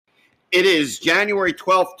It is January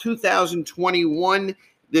 12th, 2021.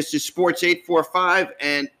 This is Sports 845.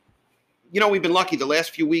 And, we've been lucky the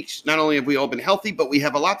last few weeks. Not only have we all been healthy, but we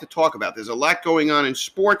have a lot to talk about. There's a lot going on in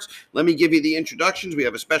sports. Let me give you the introductions. We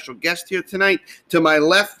have a special guest here tonight. To my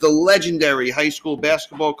left, the legendary high school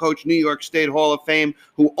basketball coach, New York State Hall of Fame,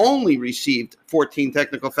 who only received 14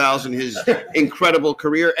 technical fouls in his incredible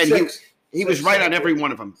career. And he was right on every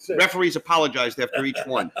one of them. Referees apologized after each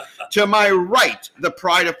one. To my right, the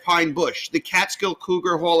pride of Pine Bush, the Catskill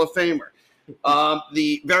Cougar Hall of Famer,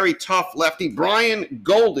 the very tough lefty, Brian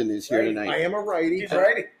Golden is here tonight. I am a righty. He's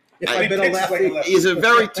righty. I've been a lefty. He's a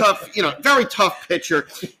very tough, very tough pitcher.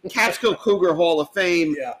 Catskill Cougar Hall of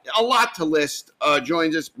Fame. Yeah. A lot to list.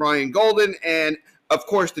 Joins us, Brian Golden. And, of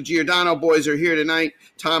course, the Giordano boys are here tonight.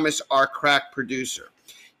 Thomas, our crack producer.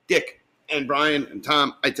 Dick and Brian and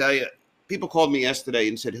Tom, I tell you, people called me yesterday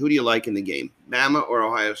and said, who do you like in the game, Bama or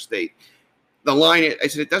Ohio State? The line, I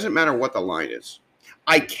said, it doesn't matter what the line is.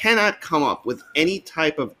 I cannot come up with any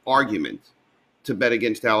type of argument to bet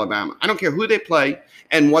against Alabama. I don't care who they play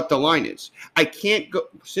and what the line is. I can't go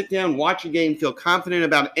sit down, watch a game, feel confident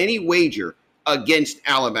about any wager against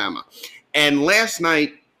Alabama. And last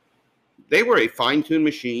night, they were a fine-tuned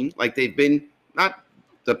machine like they've been, not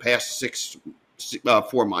the past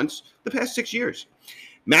 4 months, the past 6 years.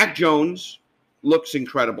 Mac Jones looks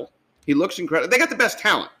incredible. He looks incredible. They got the best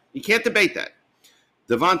talent. You can't debate that.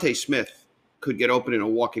 Devontae Smith could get open in a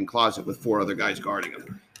walk-in closet with 4 other guys guarding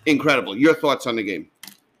him. Incredible. Your thoughts on the game?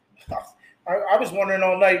 I was wondering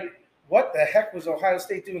all night, what the heck was Ohio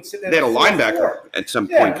State doing sitting there? They had a linebacker at some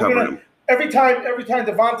point covering him. Every time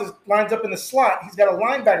Devontae lines up in the slot, he's got a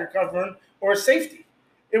linebacker covering or a safety.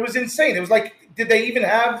 It was insane. It was like, did they even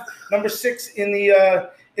have number 6 in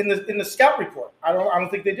the scout report? I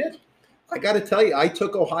don't think they did. I got to tell you, I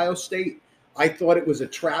took Ohio State. I thought it was a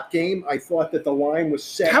trap game. I thought that the line was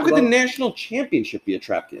set. How could the national championship be a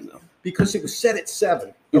trap game, though? Because it was set at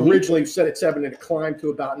 7. Mm-hmm. Originally set at 7, and it climbed to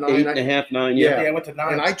about 9. 8.5, 9. Yeah, it went to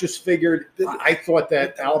 9. And I just figured, I thought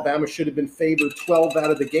that Alabama should have been favored 12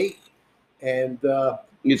 out of the gate. And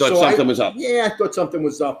you thought something was up. Yeah, I thought something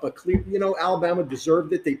was up. But Alabama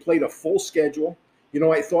deserved it. They played a full schedule.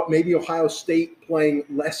 I thought maybe Ohio State playing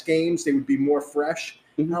less games, they would be more fresh.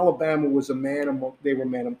 Mm-hmm. Alabama was they were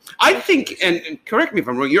man. I think, and correct me if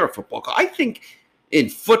I'm wrong, you're a football coach. I think in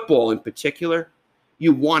football in particular,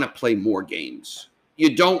 you want to play more games.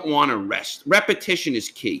 You don't want to rest. Repetition is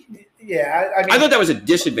key. Yeah, I thought that was a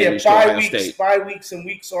disadvantage to Ohio State. 5 weeks and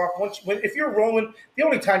weeks off. If you're rolling, the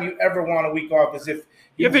only time you ever want a week off is if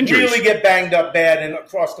you really get banged up bad and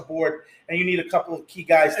across the board, and you need a couple of key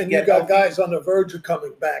guys to get. And you got guys on the verge of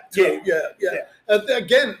coming back too. Yeah.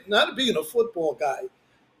 Again, not being a football guy,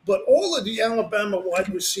 but all of the Alabama wide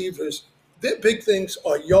receivers, their big things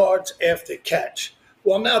are yards after catch.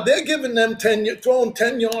 Well, now they're giving them throwing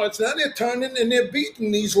 10 yards. Now they're turning and they're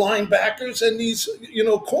beating these linebackers and these,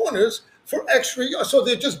 corners for extra yards. So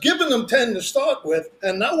they're just giving them 10 to start with.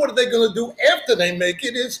 And now what are they going to do after they make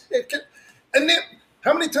it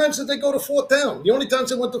how many times did they go to 4th down? The only times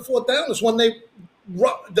they went to 4th down is when they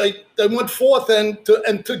went 4th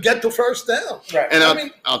and to get to 1st down. Right.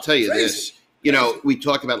 And I'll tell you crazy. This. We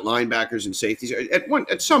talked about linebackers and safeties.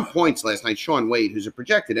 At some points last night, Sean Wade, who's a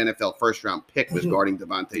projected NFL first-round pick, was guarding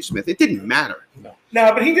Devontae Smith. It didn't matter.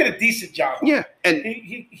 No, but he did a decent job. Yeah, and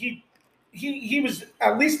he was,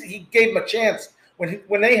 at least he gave him a chance.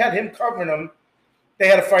 When they had him covering him, they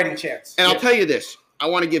had a fighting chance. And I'll tell you this. I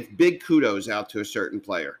want to give big kudos out to a certain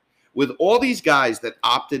player. With all these guys that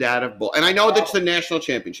opted out of bowl, and I know that's the national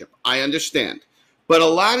championship. I understand. But a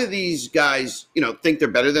lot of these guys, think they're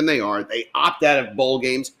better than they are. They opt out of bowl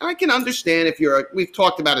games. And I can understand if we've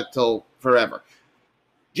talked about it till forever.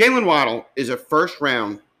 Jalen Waddle is a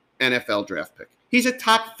first-round NFL draft pick. He's a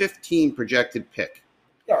top 15 projected pick.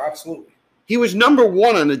 Yeah, absolutely. He was number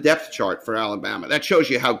 1 on the depth chart for Alabama. That shows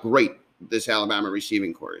you how great this Alabama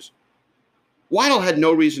receiving corps is. Waddle had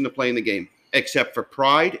no reason to play in the game except for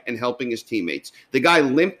pride and helping his teammates. The guy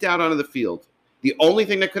limped out onto the field. The only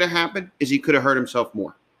thing that could have happened is he could have hurt himself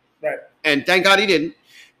more. Right. And thank God he didn't.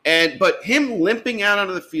 But him limping out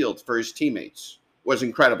onto the field for his teammates was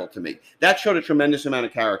incredible to me. That showed a tremendous amount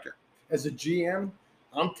of character. As a GM,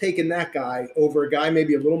 I'm taking that guy over a guy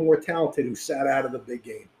maybe a little more talented who sat out of the big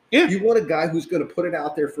game. Yeah. You want a guy who's going to put it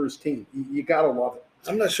out there for his team. You got to love it.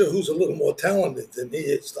 I'm not sure who's a little more talented than he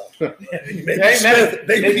is, though.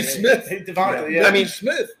 Maybe Smith. Devontae, yeah. I mean,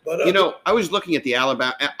 Smith. But I was looking at the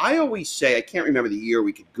Alabama. I always say, I can't remember the year,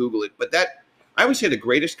 we could Google it, but I always say the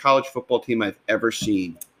greatest college football team I've ever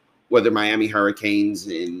seen, whether Miami Hurricanes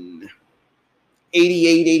in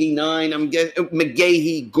 88, 89. I'm getting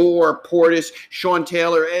McGahee, Gore, Portis, Sean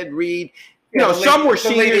Taylor, Ed Reed. Some were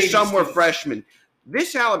seniors, some were freshmen.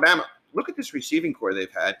 This Alabama, look at this receiving core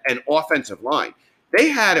they've had and offensive line. They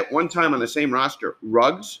had at one time on the same roster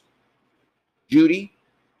Ruggs, Judy,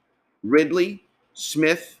 Ridley,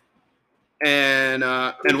 Smith, and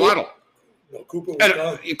Waddle. No, Cooper was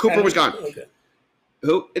gone. Cooper was gone. Okay.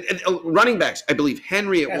 Who? Running backs, I believe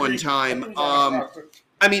Henry at one time. I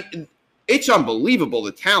mean, it's unbelievable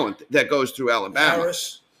the talent that goes through Alabama.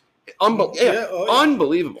 Harris.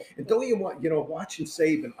 Unbelievable. And don't you want, watching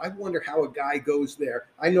Saban, I wonder how a guy goes there.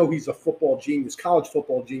 I know he's a football genius, college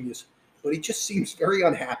football genius, but he just seems very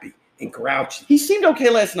unhappy and grouchy. He seemed okay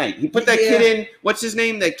last night. He put that kid in. What's his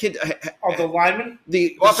name? That kid. The lineman?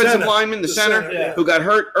 The offensive lineman, the center, yeah. who got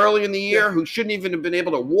hurt early in the year, who shouldn't even have been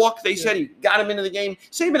able to walk. They said he got him into the game.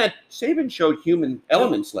 Saban showed human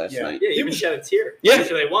elements last night. Yeah, he even shed a tear. Yeah.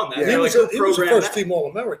 After they won that. He was a first-team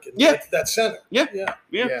All-American. Yeah. That center. Yeah.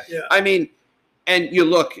 I mean, and you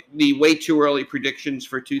look, the way too early predictions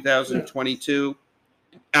for 2022,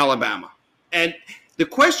 Alabama. And the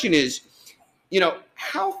question is,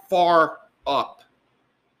 how far up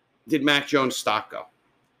did Mac Jones' stock go?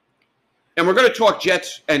 And we're going to talk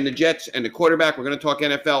Jets and the quarterback. We're going to talk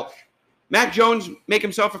NFL. Mac Jones make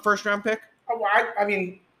himself a first-round pick? I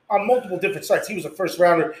mean, on multiple different sites, he was a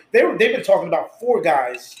first-rounder. They've been talking about 4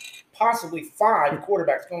 guys, possibly 5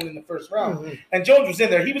 quarterbacks going in the first round. Mm-hmm. And Jones was in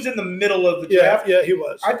there. He was in the middle of the draft. Yeah, he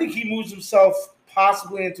was. I think he moves himself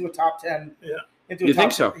possibly into a top 10. Yeah. You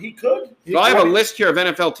think so? He could. Well, I have a list here of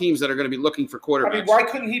NFL teams that are going to be looking for quarterbacks. I mean, why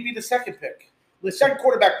couldn't he be the second pick? The second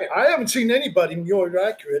quarterback pick. I haven't seen anybody more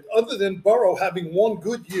accurate other than Burrow having one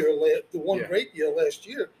good year, great year last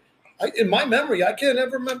year. In my memory, I can't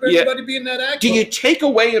ever remember anybody being that accurate. Do you take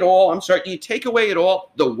away at all? Do you take away at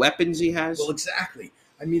all the weapons he has? Well, exactly.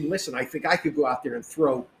 I mean, listen, I think I could go out there and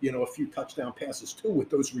throw, a few touchdown passes too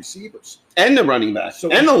with those receivers. And the running backs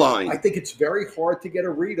and the line. I think it's very hard to get a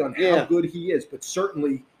read on how good he is, but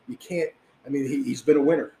certainly you can't. I mean, he's been a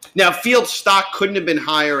winner. Now, Fields' stock couldn't have been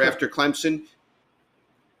higher after Clemson.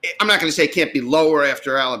 I'm not going to say it can't be lower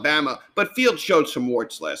after Alabama, but Fields showed some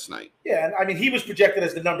warts last night. Yeah, and I mean, he was projected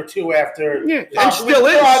as the number 2 after. Yeah, and still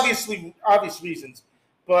is. For obvious reasons.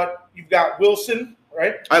 But you've got Wilson,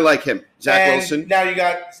 right? I like him. Zach Wilson. Now you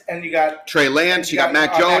got Trey Lance, you got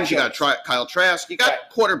Mac Jones, you got Kyle Trask, you got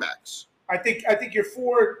quarterbacks. I think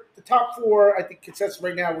the top 4, I think consensus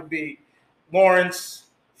right now would be Lawrence,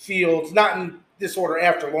 Fields, not in this order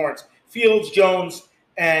after Lawrence. Fields, Jones,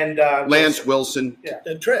 and Lance, Wilson,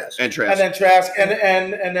 and Trask. And then Trask,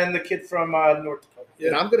 and then the kid from North Dakota. Yeah.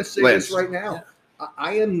 And I'm going to say this right now. Yeah.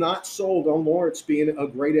 I am not sold on Lawrence being a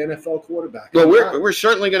great NFL quarterback. Well, we're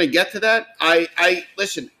certainly going to get to that. I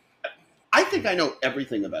listen. I think I know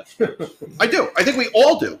everything about sports. I do. I think we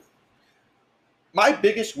all do. My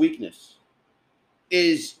biggest weakness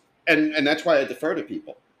is, and that's why I defer to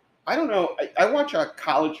people. I don't know. I watch a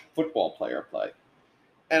college football player play,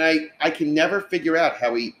 and I can never figure out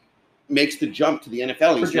how he makes the jump to the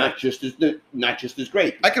NFL. He's not just as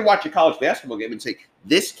great. I could watch a college basketball game and say,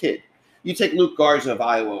 this kid. You take Luke Garza of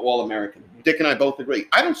Iowa, All-American. Dick and I both agree.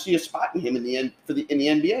 I don't see a spot in him in the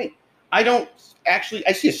NBA. I don't actually.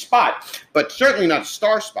 I see a spot, but certainly not a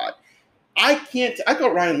star spot. I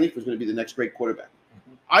thought Ryan Leaf was going to be the next great quarterback.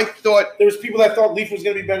 I thought there was people that thought Leaf was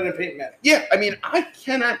going to be better than Peyton Manning. Yeah, I mean, I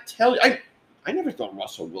cannot tell you. I never thought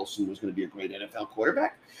Russell Wilson was going to be a great NFL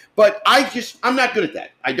quarterback, but I'm not good at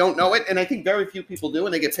that. I don't know it, and I think very few people do,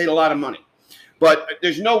 and they get paid a lot of money. But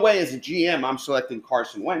there's no way as a GM I'm selecting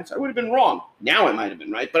Carson Wentz. I would have been wrong. Now I might have been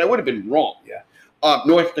right, but I would have been wrong. Yeah.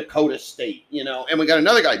 North Dakota State, and we got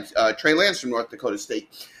another guy, Trey Lance from North Dakota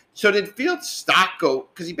State. So did Fields' stock go,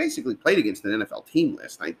 because he basically played against an NFL team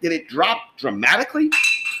last night, did it drop dramatically?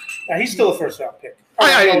 Now, he's still a first-round pick.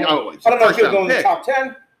 I don't know if he'll go in the top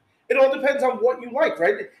 10. It all depends on what you like,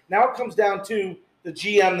 right? Now it comes down to the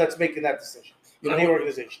GM that's making that decision. The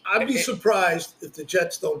organization. I'd be surprised if the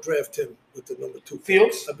Jets don't draft him with the number 2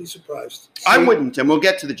 Fields. I'd be surprised. I wouldn't, and we'll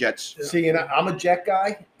get to the Jets. Yeah. See, and I'm a Jet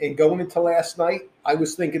guy, and going into last night, I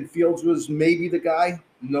was thinking Fields was maybe the guy.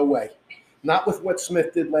 No way. Not with what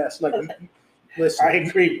Smith did last night. Listen, I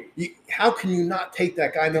agree. How can you not take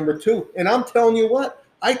that guy number 2? And I'm telling you what,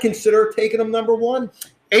 I consider taking him number 1.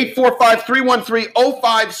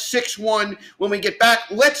 845-313-0561. When we get back,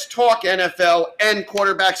 let's talk NFL and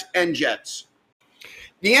quarterbacks and Jets.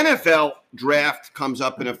 The NFL draft comes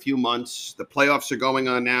up in a few months. The playoffs are going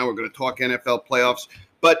on now. We're going to talk NFL playoffs.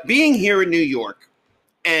 But being here in New York,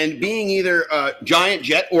 And being either a giant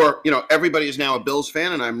Jet or, everybody is now a Bills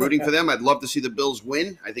fan, and I'm rooting for them. I'd love to see the Bills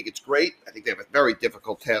win. I think it's great. I think they have a very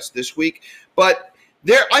difficult task this week. But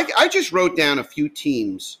I just wrote down a few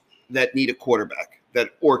teams that need a quarterback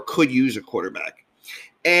or could use a quarterback.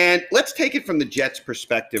 And let's take it from the Jets'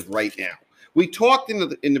 perspective right now. We talked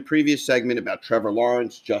in the previous segment about Trevor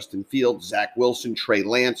Lawrence, Justin Fields, Zach Wilson, Trey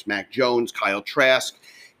Lance, Mac Jones, Kyle Trask.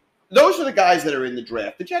 Those are the guys that are in the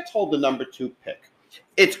draft. The Jets hold the number 2 pick.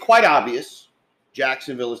 It's quite obvious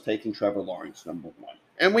Jacksonville is taking Trevor Lawrence, number 1.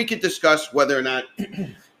 And we could discuss whether or not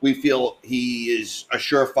we feel he is a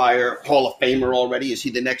surefire Hall of Famer already. Is he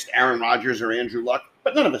the next Aaron Rodgers or Andrew Luck?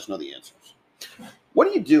 But none of us know the answers. What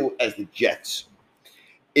do you do as the Jets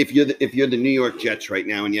if you're the New York Jets right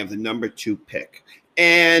now and you have the number 2 pick?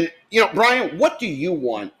 And, Brian, what do you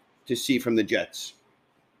want to see from the Jets?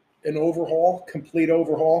 An overhaul, complete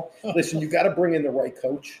overhaul. Listen, you got to bring in the right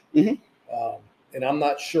coach. Mm-hmm. And I'm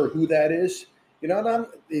not sure who that is.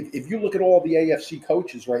 If you look at all the AFC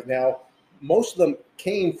coaches right now, most of them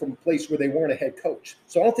came from a place where they weren't a head coach.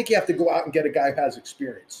 So I don't think you have to go out and get a guy who has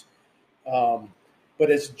experience. But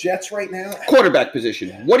as Jets right now, quarterback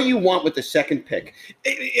position, what do you want with the second pick?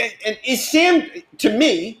 And is Sam, to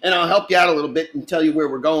me, and I'll help you out a little bit and tell you where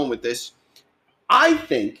we're going with this, I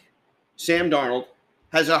think Sam Darnold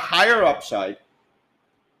has a higher upside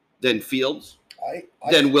than Fields,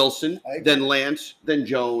 than Wilson, than Lance, than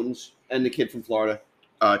Jones, and the kid from Florida,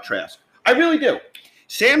 Trask. I really do.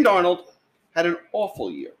 Sam Darnold had an awful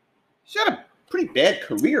year. He's had a pretty bad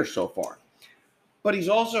career so far. But he's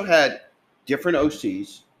also had different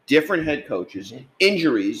OCs, different head coaches,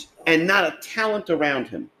 injuries, and not a talent around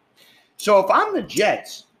him. So if I'm the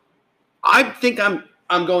Jets, I think I'm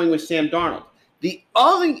going with Sam Darnold. The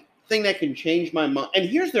only thing that can change my mind, and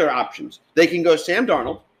here's their options. They can go Sam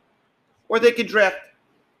Darnold, or they could draft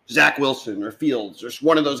Zach Wilson or Fields or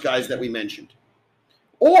one of those guys that we mentioned.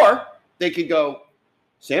 Or they could go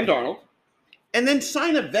Sam Darnold and then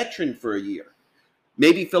sign a veteran for a year.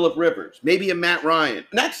 Maybe Phillip Rivers, maybe a Matt Ryan.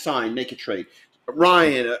 Not sign, make a trade.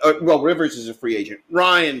 Rivers is a free agent.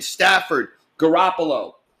 Ryan, Stafford,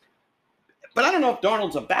 Garoppolo. But I don't know if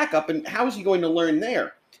Darnold's a backup, and how is he going to learn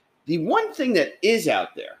there? The one thing that is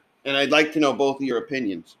out there, and I'd like to know both of your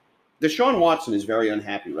opinions, Deshaun Watson is very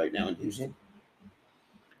unhappy right now in Houston.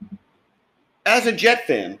 As a Jet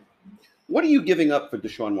fan, what are you giving up for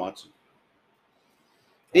Deshaun Watson?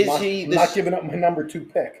 I'm not giving up my number 2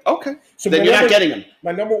 pick. Okay. So then you're not getting him.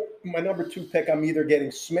 My number 2 pick, I'm either getting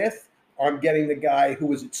Smith or I'm getting the guy who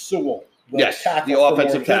was at Sewell. The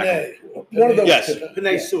offensive tackle. One of those. Yes.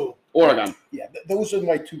 Penei Sewell. Oregon. Yeah, those are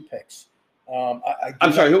my 2 picks.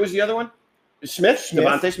 I'm sorry, who was the other one? Smith?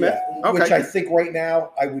 Devontae Smith? Yeah, okay. Which I think right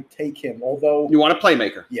now I would take him. Although you want a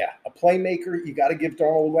playmaker. Yeah, a playmaker. You got to give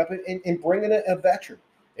Darnold a weapon and bring in a veteran.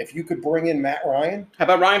 If you could bring in Matt Ryan. How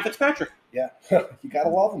about Ryan Fitzpatrick? Yeah, you got to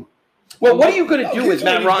love him. Well, what are you going to do with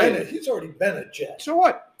Matt Ryan? He's already been a Jet. So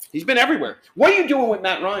what? He's been everywhere. What are you doing with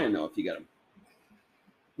Matt Ryan, though, if you get him?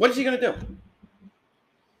 What is he going to do?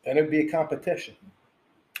 Then it would be a competition.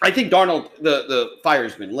 I think Darnold, the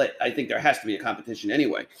fire's been lit. I think there has to be a competition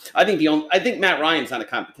anyway. I think Matt Ryan's not a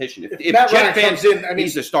competition. If Matt Jet Ryan fans, comes in,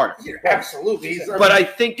 he's the starter. Yeah, absolutely. I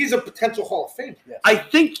think he's a potential Hall of Fame. Yes. I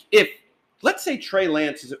think if, let's say Trey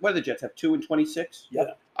Lance is, what do the Jets have, 2 and 26? Yeah.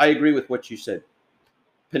 I agree with what you said.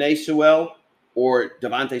 Penei Sewell or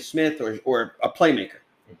Devontae Smith or a playmaker.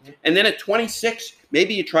 Mm-hmm. And then at 26,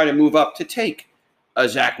 maybe you try to move up to take a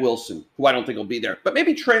Zach Wilson, who I don't think will be there. But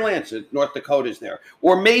maybe Trey Lance at North Dakota is there.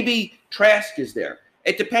 Or maybe Trask is there.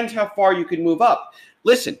 It depends how far you can move up.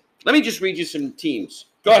 Listen, let me just read you some teams.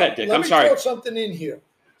 Go ahead, Dick. I'm sorry. Let me throw something in here.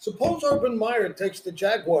 Suppose Urban Meyer takes the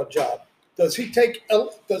Jaguar job. Does he take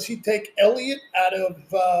Elliott out of?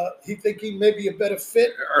 He think he may be a better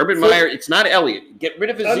fit. Urban Meyer. It's not Elliott. Get rid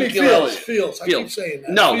of Ezekiel Elliott. Fields. I keep saying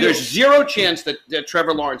that. No, Fields. there's zero chance that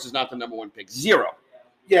Trevor Lawrence is not the number 1 pick. Zero.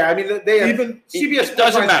 Yeah, I mean they have CBS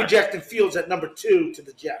doesn't matter. Projected Fields at number 2 to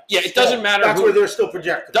the Jets. Yeah, it doesn't matter. That's where they're still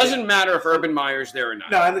projected. Doesn't matter if Urban Meyer's there or not.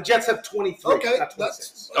 No, and the Jets have 23. Okay,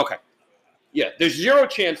 that's okay. Yeah, there's zero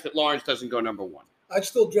chance that Lawrence doesn't go number 1. I'd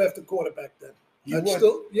still draft a quarterback then.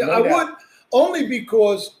 I would. Only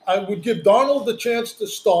because I would give Darnold the chance to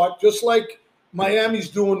start, just like Miami's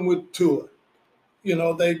doing with Tua. You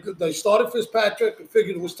know, they started Fitzpatrick and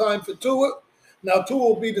figured it was time for Tua. Now Tua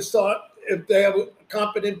will be the start if they have a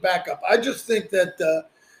competent backup. I just think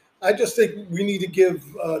we need to give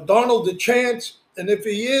Darnold a chance, and if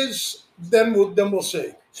he is, then we'll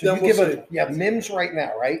see. So you have Mims right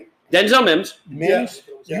now, right? Denzel Mims. Yeah.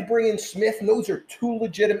 You bring in Smith, and those are 2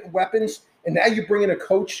 legitimate weapons. And now you bring in a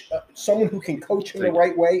coach, someone who can coach him the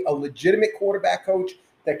right way, a legitimate quarterback coach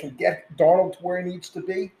that can get Darnold to where he needs to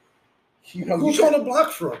be, Who's on the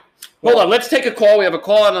block for him? Hold on, let's take a call. We have a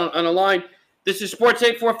call on a line. This is Sports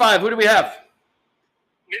 845. Who do we have?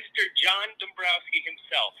 Mr. John Dombrowski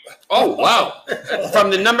himself. Oh, wow.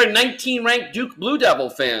 From the number 19 ranked Duke Blue Devil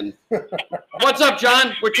fan. What's up,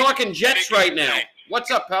 John? We're talking Jets right now.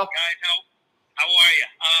 What's up, pal? Guys, how are you?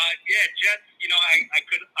 Yeah, Jets, I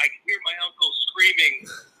could hear my uncle screaming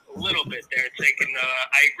a little bit there, thinking,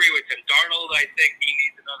 I agree with him. Darnold, I think he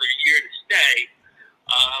needs another year to stay.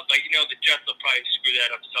 But, the Jets will probably screw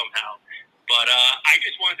that up somehow. But I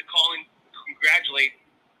just wanted to call and congratulate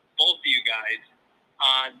both of you guys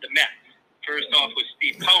on the Mets. First off with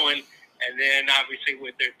Steve Cohen, and then obviously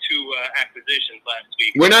with their two acquisitions last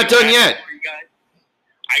week. We're not done yet.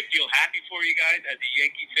 I feel happy for you guys. As a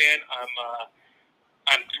Yankee fan,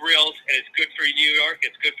 I'm thrilled, and it's good for New York.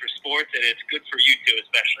 It's good for sports, and it's good for you two,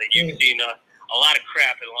 especially. You've seen a lot of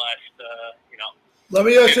crap in the last, Let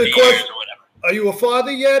me ask you a 50 question. years or whatever. Are you a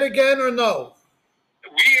father yet again or no?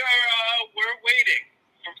 We're waiting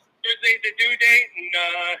for Thursday the due date,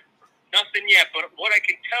 and nothing yet. But what I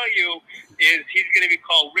can tell you is he's going to be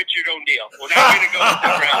called Richard O'Neill. We're not going to go with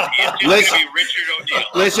the Browns. He's just going to be Richard O'Neill.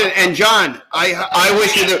 Listen, and John,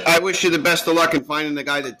 I wish you the best of luck in finding the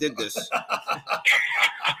guy that did this.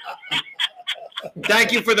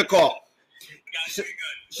 Thank you for the call.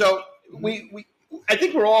 So I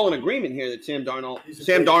think we're all in agreement here that Sam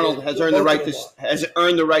Darnold has earned the right to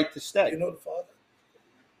stay. You know the father.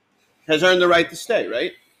 Has earned the right to stay,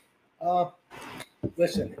 right?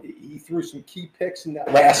 Listen, he threw some key picks in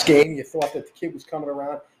that last game. You thought that the kid was coming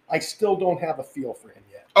around. I still don't have a feel for him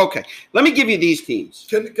yet. Okay, let me give you these teams.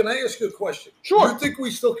 Can I ask you a question? Sure. Do you think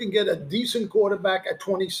we still can get a decent quarterback at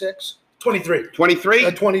 26? 23. 23?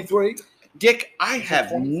 At 23? Dick, I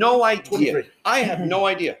have no idea. 23. I have no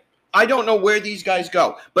idea. I don't know where these guys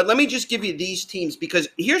go. But let me just give you these teams because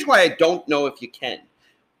here's why I don't know if you can.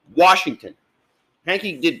 Washington.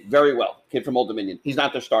 Hanky did very well. Kid from Old Dominion. He's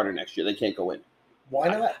not their starter next year. They can't go in. Why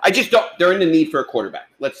not? I just don't. They're in the need for a quarterback.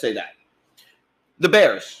 Let's say that. The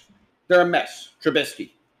Bears. They're a mess.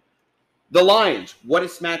 Trubisky. The Lions. What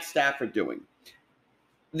is Matt Stafford doing?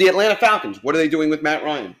 The Atlanta Falcons. What are they doing with Matt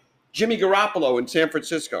Ryan? Jimmy Garoppolo in San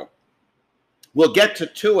Francisco. We'll get to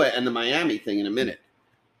Tua and the Miami thing in a minute.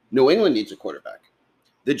 New England needs a quarterback.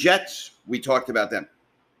 The Jets, we talked about them.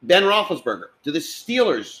 Ben Roethlisberger. Do the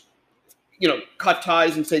Steelers, cut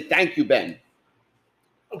ties and say, thank you, Ben?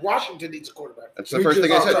 Washington needs a quarterback. That's the first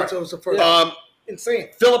thing I said. That was the first. Insane.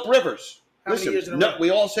 Phillip Rivers. How many years in a row? We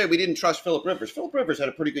all say we didn't trust Phillip Rivers. Phillip Rivers had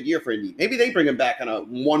a pretty good year for Indy. Maybe they bring him back on a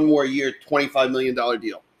one more year, $25 million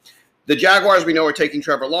deal. The Jaguars, we know, are taking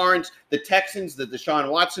Trevor Lawrence. The Texans, the Deshaun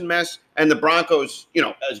Watson mess. And the Broncos,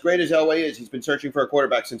 as great as Elway is, he's been searching for a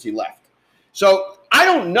quarterback since he left. So I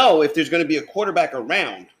don't know if there's going to be a quarterback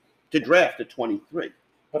around to draft at 23.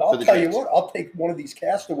 But I'll tell you what, I'll take one of these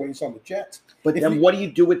castaways on the Jets. But then what do you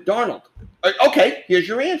do with Darnold? Okay, here's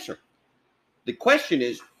your answer. The question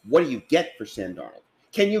is, what do you get for Sam Darnold?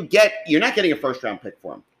 You're not getting a first-round pick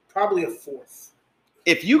for him. Probably a fourth.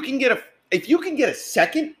 If you can get a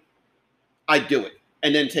second, I'd do it.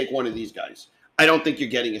 And then take one of these guys. I don't think you're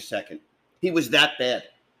getting a second. He was that bad.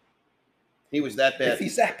 If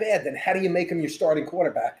he's that bad, then how do you make him your starting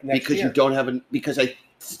quarterback next because year? you don't have because I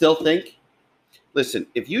still think, listen,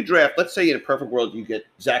 if you draft, let's say in a perfect world you get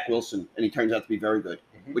Zach Wilson and he turns out to be very good,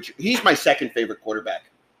 which he's my second favorite quarterback.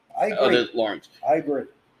 I agree. Other than Lawrence. I agree.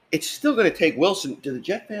 It's still going to take Wilson. Do the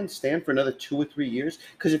Jet fans stand for another 2 or 3 years?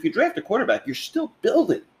 Because if you draft a quarterback, you're still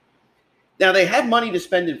building. Now, they have money to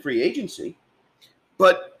spend in free agency,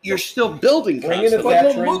 but you're still building. Bring in a But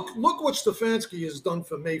veteran. look what Stefanski has done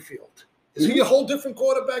for Mayfield. Is he a whole different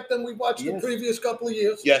quarterback than we watched the previous couple of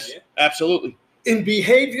years? Yes, absolutely. In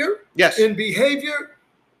behavior, Yes. in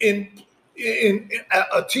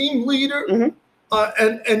a team leader,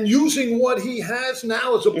 and using what he has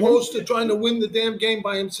now as opposed to trying to win the damn game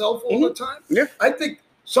by himself all the time. Yeah. I think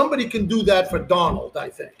somebody can do that for Donald, I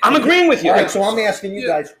think. I'm agreeing with you. All right, so I'm asking you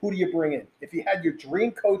guys, who do you bring in? If you had your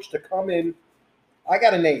dream coach to come in, I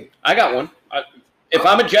got a name. I got one. If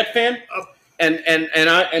I'm a Jet fan and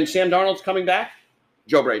Sam Darnold's coming back,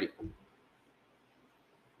 Joe Brady.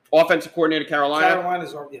 Offensive coordinator, Carolina.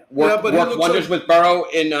 Carolina's Worked but he looks wonders with Burrow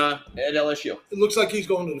at LSU. It looks like he's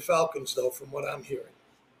going to the Falcons, though, from what I'm hearing.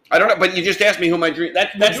 I don't know, but you just asked me who my dream.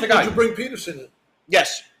 That's the guy. Would you bring Peterson in?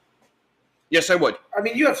 Yes. Yes, I would. I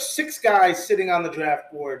mean, you have 6 guys sitting on the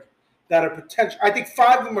draft board that are potential. I think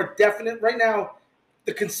 5 of them are definite. Right now,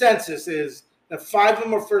 the consensus is that 5 of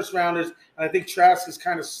them are first rounders, and I think Trask has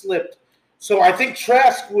kind of slipped. So I think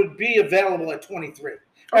Trask would be available at 23. Okay.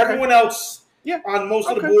 Everyone else on most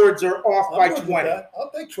of the boards are off by 20. I'll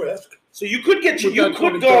I'll take Trask. So you could get With you that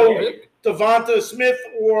could 23rd go pick. Devonta Smith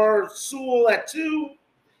or Sewell at 2,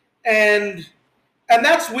 and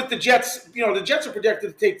that's with the Jets. You know, the Jets are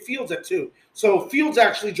projected to take Fields at 2, so Fields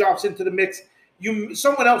actually drops into the mix.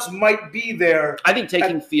 Someone else might be there. I think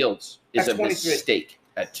taking Fields is at a 23. mistake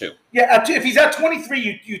at 2. Yeah, at 2, if he's at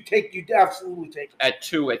 23, you absolutely take him. At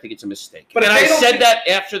 2, I think it's a mistake. But And if I they don't said take- that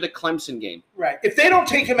after the Clemson game. Right. If they don't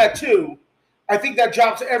take him at 2, I think that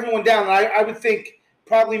drops everyone down. And I would think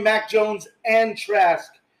probably Mac Jones and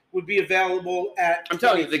Trask would be available at. I'm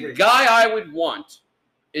telling you, 23. the guy I would want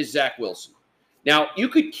is Zach Wilson. Now, you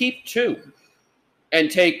could keep 2 and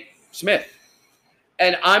take Smith.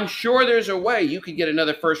 And I'm sure there's a way you could get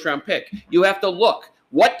another first-round pick. You have to look.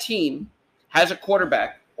 What team has a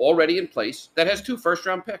quarterback already in place that has 2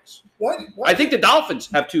 first-round picks? Why? I think the Dolphins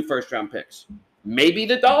have 2 first-round picks. Maybe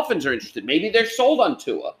the Dolphins are interested. Maybe they're sold on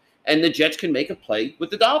Tua. And the Jets can make a play with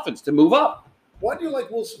the Dolphins to move up. Why do you like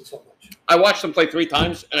Wilson so much? I watched him play 3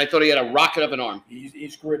 times, and I thought he had a rocket of an arm.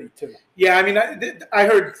 He's gritty too. Yeah, I mean, I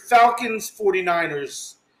heard Falcons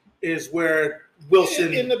 49ers is where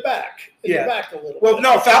Wilson. In the back. In Yeah. the back a little Well, bit.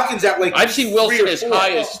 no, Falcons at like. I've seen 3 Wilson or as 4.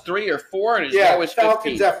 high as 3 or 4 and as Yeah, low as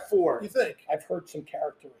Falcons 15. at 4. You think? I've heard some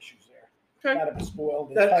character issues there. Okay. Kind of a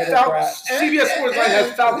spoiled That entitled Fal- brat. CBS Sports Line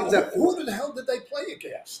has Falcons at 4. Who the hell did they play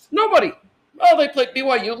against? Nobody. Oh, they played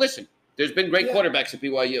BYU. Listen, there's been great Yeah. quarterbacks at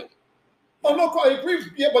BYU. Oh no, I agree.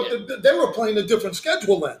 Yeah, but they were playing a different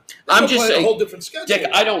schedule then. They I'm were just playing saying, a whole different schedule. Dick,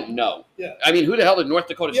 I don't know. Yeah. I mean, who the hell did North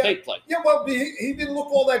Dakota Yeah. State play? Yeah, well, he didn't look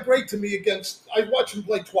all that great to me against. I watched him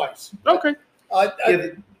play twice. Okay.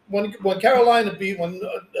 When Carolina beat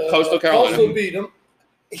Coastal Carolina. Coastal beat him,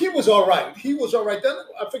 he was all right. He was all right. Then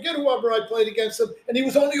I forget whoever I played against him, and he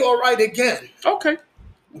was only all right again. Okay.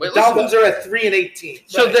 Wait, listen, Dolphins are at 3 and 18.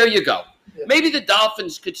 so right. there you go. Yeah. Maybe the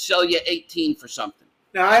Dolphins could sell you 18 for something.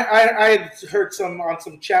 Now, I had heard on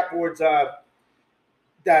some chat boards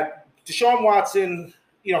that Deshaun Watson,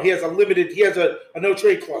 you know, he has a no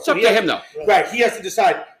trade clause. It's up to him, though. Right. He has to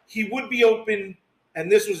decide. He would be open,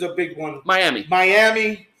 and this was a big one. Miami.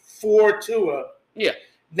 Miami for Tua. Yeah.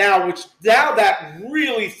 Now that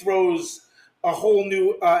really throws a whole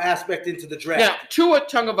new aspect into the draft. Now, Tua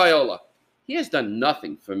Tagovailoa, he has done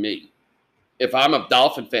nothing for me. If I'm a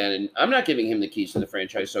Dolphin fan, and I'm not giving him the keys to the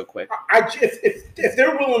franchise so quick. If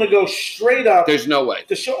they're willing to go straight up, There's no way.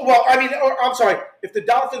 I'm sorry. If the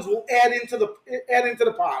Dolphins will add into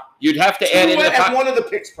the pot, You'd have to add in Tua the and one of the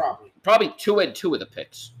picks probably 2 and 2 of the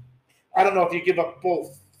picks. I don't know if you give up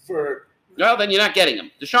both for. Well, then you're not getting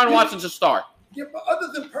him. Deshaun Watson's a star. Yeah, but other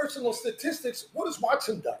than personal statistics, what has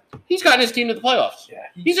Watson done? He's gotten his team to the playoffs. Yeah,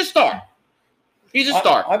 He's a star. He's a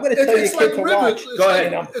star. I'm going to tell you, It's kid, like to Rivers. watch. It's Go like,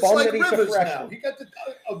 ahead. I'm It's bummed like that he's a Rivers now. freshman. He got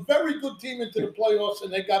a very good team into the playoffs,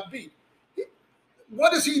 and they got beat.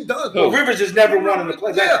 What has he done? Who? Rivers has never won in the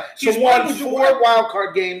playoffs. Yeah, He's so why won would you 4 want- wild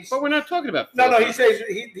card games. But we're not talking about. No, Phil he says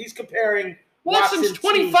he's comparing Watson's Watson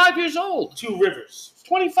 25 years old. to Rivers. He's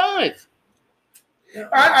 25.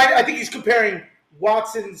 I think he's comparing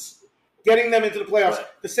Watson's getting them into the playoffs Right.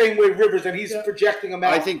 the same way Rivers, and he's Yeah. projecting them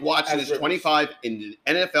out. I think Watson as is Rivers. 25 in the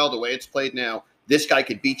NFL. The way it's played now, this guy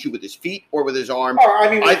could beat you with his feet or with his arm. Oh, I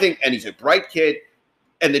mean, I think, and he's a bright kid.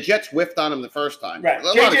 And the Jets whiffed on him the first time. right. A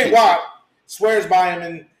lot of J.J. teams- Watt swears by him,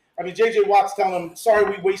 and I mean J.J. Watt's telling him, "Sorry,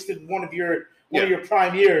 we wasted one of your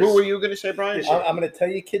prime years." Who were you going to say, Brian? I'm going to tell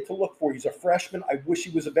you, kid, to look for. He's a freshman. I wish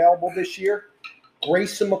he was available this year.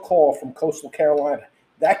 Grayson McCall from Coastal Carolina.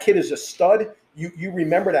 That kid is a stud. You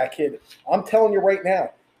remember that kid. I'm telling you right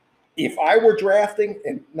now, if I were drafting,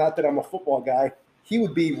 and not that I'm a football guy, he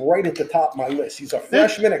would be right at the top of my list. He's a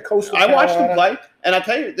freshman at Coastal I Carolina. watched him play, and I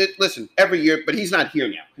tell you, that, listen, every year, but he's not here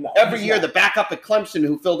now. No, Every he's year, not. the backup at Clemson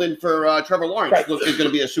who filled in for Trevor Lawrence Right. is going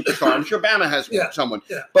to be a superstar. I'm sure Bama has Yeah. someone.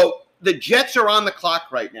 Yeah. But the Jets are on the clock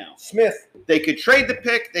right now. Smith. They could trade the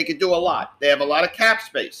pick. They could do a lot. They have a lot of cap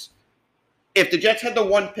space. If the Jets had the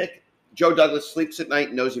 1 pick, Joe Douglas sleeps at night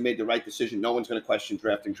and knows he made the right decision. No one's going to question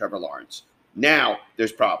drafting Trevor Lawrence. Now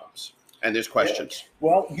there's problems and there's questions.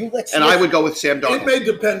 Well, you let Smith. And I would go with Sam It Darnold. may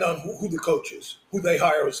depend on who the coach is, who they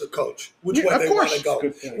hire as the coach, which Yeah, way of they course. want to go.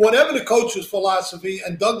 Good point. Whatever the coach's philosophy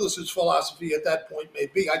and Douglas's philosophy at that point may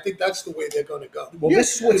be, I think that's the way they're going to go. Well,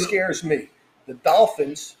 this is what scares me. The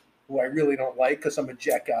Dolphins, who I really don't like because I'm a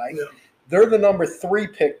Jet guy, Yeah. they're the number 3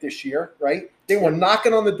 pick this year, right? They were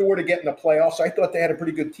knocking on the door to get in the playoffs. I thought they had a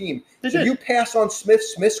pretty good team. They If did. you pass on Smith,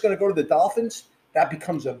 Smith's going to go to the Dolphins. That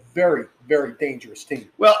becomes a very, very dangerous team.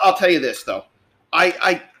 Well, I'll tell you this, though.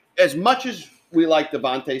 I as much as we like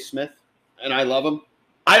Devontae Smith, and I love him,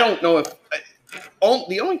 I don't know if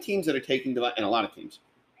the only teams that are taking Devontae, and a lot of teams,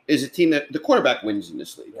 is a team that the quarterback wins in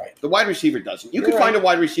this league. Right. The wide receiver doesn't. You You're can find right. a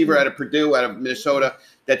wide receiver out of Purdue, out of Minnesota,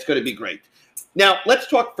 that's going to be great. Now, let's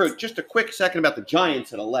talk for just a quick second about the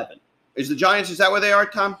Giants at 11. Is that where they are,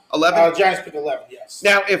 Tom? 11? Giants pick 11, yes.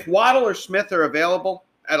 Now, if Waddle or Smith are available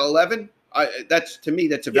at 11, that's a You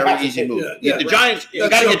very have to easy take- move. yeah, the right. Giants, you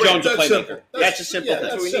That's got to get simple. Jones a That's playmaker. simple. That's a simple thing.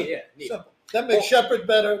 That's what we simple. need. Yeah. Simple. That makes Shepard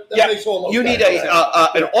better. That Yeah. makes all those You need guys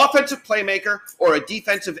better. an offensive playmaker or a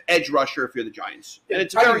defensive edge rusher if you're the Giants. And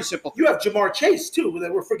it's a I very mean, simple You thing. have Jamar Chase too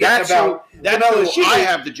that we're forgetting That's about. that's Vanilla who Shield. I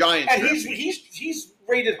have the Giants. And for. he's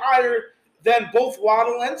rated higher than both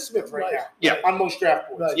Waddle and Smith right now. Yeah. On most draft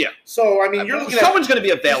boards. Right. Yeah. So I mean, you're looking at Someone's going to be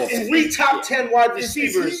available. 3 top 10 wide Is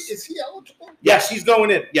receivers. he eligible? Yes, he's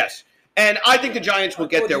going in. Yes. And I think the Giants will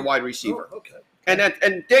get their wide receiver. Oh, okay.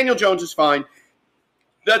 And Daniel Jones is fine.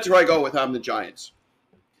 That's where I go with the Giants.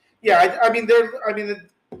 Yeah, I mean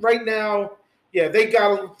right now, yeah, they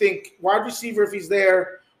gotta think wide receiver if he's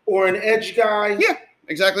there or an edge guy. Yeah,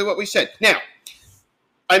 exactly what we said. Now,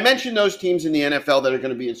 I mentioned those teams in the NFL that are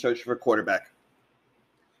going to be in search for a quarterback.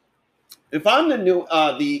 If I'm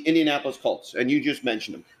the Indianapolis Colts, and you just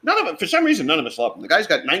mentioned him, for some reason, none of us love him. The guy's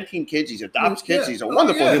got 19 kids. He adopts kids. He's a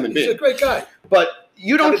wonderful human being. He's a great guy. But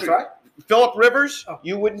you That don't. is right. Phillip Rivers, Oh,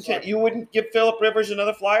 you wouldn't sorry. give Phillip Rivers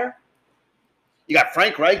another flyer? You got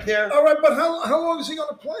Frank Reich there. All right, but how long is he going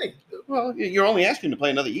to play? Well, you're only asking him to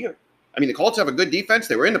play another year. I mean, the Colts have a good defense.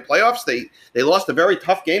 They were in the playoffs. They lost a very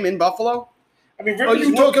tough game in Buffalo. I mean, Are Rivers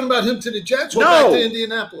you talking about him to the Jets or No. back to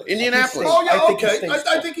Indianapolis? Indianapolis. Oh, yeah, I think he okay. stays.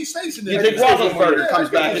 I think he stays in You there. think Roethlisberger comes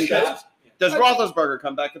Yeah, back I in think Jets? Does Roethlisberger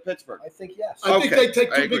come back to Pittsburgh? I think yes. I think Okay, they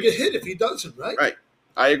take I too agree. big a hit if he doesn't, right? Right.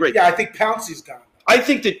 I agree. Yeah, I think Pouncey's gone. I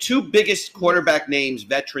think the two biggest quarterback names,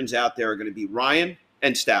 veterans out there, are going to be Ryan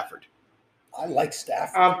and Stafford. I like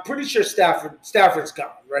Stafford. I'm pretty sure Stafford's gone,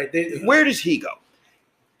 right? Where does he go?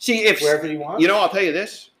 See, if Wherever he wants. you know, I'll tell you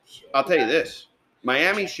this.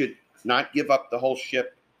 Miami should not give up the whole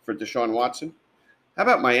ship for Deshaun Watson. How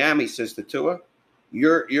about Miami says to Tua,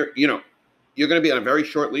 you're going to be on a very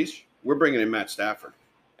short leash. We're bringing in Matt Stafford,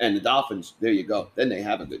 and the Dolphins. There you go. Then they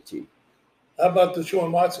have a good team. How about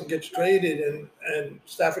Deshaun Watson gets traded and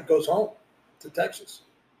Stafford goes home to Texas?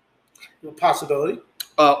 A possibility.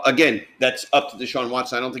 Again, that's up to Deshaun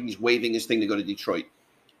Watson. I don't think he's waiving his thing to go to Detroit.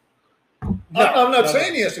 I'm not no.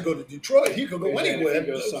 saying he has to go to Detroit. He could go If he anywhere.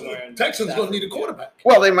 goes somewhere in Texans don't Stafford, need a quarterback.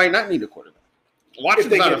 Well, they might not need a quarterback. Watson's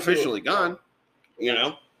they not get officially gone. You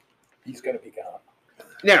know. He's going to be gone.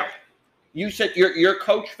 Now, you said your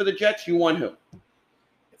coach for the Jets. You want who?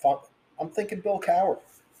 If I'm thinking Bill Cowher.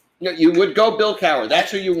 No, you would go Bill Cowher.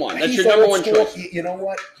 That's who you want. That's He's your number old one school. choice. You know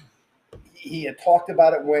what? He had talked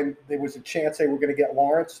about it when there was a chance they were going to get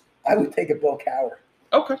Lawrence. I would take a Bill Cowher.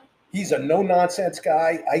 Okay. He's a no-nonsense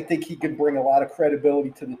guy. I think he can bring a lot of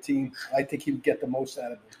credibility to the team. I think he would get the most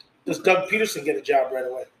out of it. Does Doug Peterson get a job right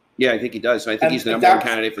away? Yeah, I think he does. I think And he's the number one that's-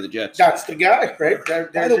 candidate for the Jets. That's the guy, right?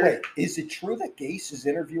 By the way, is it true that Gase is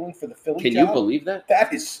interviewing for the Philly Can you job? believe that?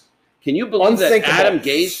 That is Can you believe that Unthinkable. Adam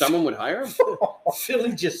Gase, someone would hire him?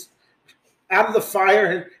 Philly just out of the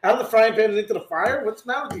fire, out of the frying pan and into the fire. What's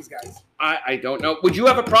the matter with these guys? I don't know. Would you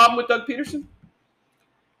have a problem with Doug Peterson?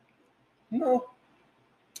 no.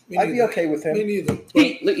 Me I'd be neither. okay with him. Me neither.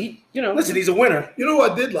 But He Listen, he's a winner. you know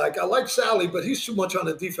what I did like? I like Sally, but he's too much on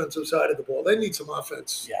the defensive side of the ball. They need some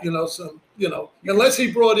offense. Yeah. Unless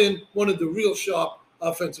he brought in one of the real sharp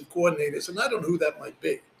offensive coordinators, and I don't know who that might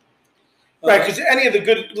be. Right, because any of the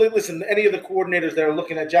coordinators that are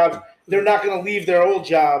looking at jobs, they're not going to leave their old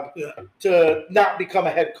job Yeah. to not become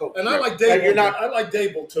a head coach. And I like Right, Dable. you're not. I like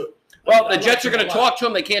Dable too. Well, I the Jets are like going him to a lot. talk to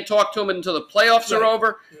him. They can't talk to him until the playoffs are Right.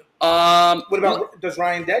 over. What about does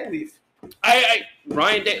Ryan Day leave?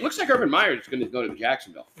 Ryan Day? It looks like Urban Meyer is going to go to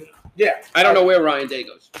Jacksonville. Yeah, I don't know where Ryan Day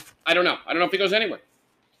goes. I don't know. I don't know if he goes anywhere.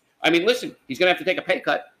 I mean, listen, he's going to have to take a pay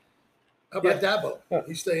cut. How about Dabo?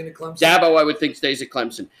 He's staying at Clemson. Dabo, I would think, stays at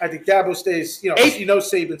Clemson. I think Dabo stays. Eight-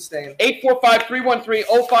 Saban's staying.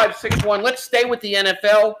 845-313-0561. Let's stay with the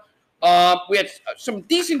NFL. We had some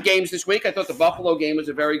decent games this week. I thought the Buffalo game was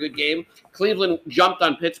a very good game. Cleveland jumped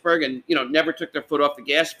on Pittsburgh and never took their foot off the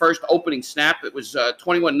gas. First opening snap, it was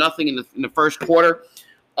 21-0 in the first quarter.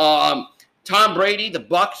 Tom Brady, the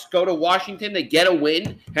Bucs go to Washington. They get a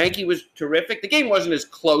win. Hanky was terrific. The game wasn't as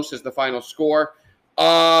close as the final score.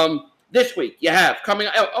 This week you have coming.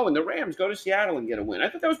 And the Rams go to Seattle and get a win. I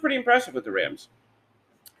thought that was pretty impressive with the Rams.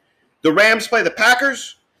 The Rams play the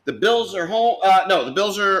Packers. The Bills are home. The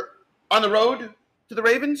Bills are on the road to the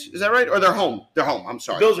Ravens. Is that right? Or they're home? They're home. I'm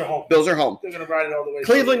sorry. Bills are home. Bills are home. They're going to ride it all the way.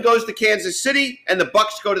 Cleveland goes to Kansas City, and the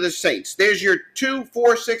Bucs go to the Saints. There's your 2,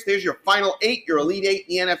 4, 6. There's your final 8, your Elite 8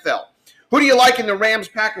 in the NFL. Who do you like in the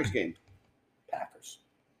Rams-Packers game? Packers.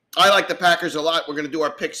 I like the Packers a lot. We're going to do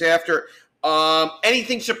our picks after.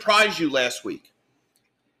 Anything surprised you last week?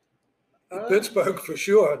 Pittsburgh for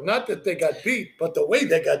sure. Not that they got beat, but the way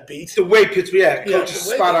they got beat. The way Pittsburgh, Yeah, coach is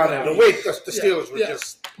the way spot they on got there. The beat. way the Steelers were Yeah.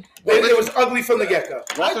 just, it was ugly from the get-go.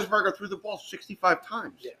 Roethlisberger threw the ball 65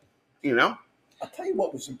 times. Yeah. You know? I'll tell you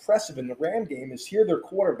what was impressive in the Ram game is here their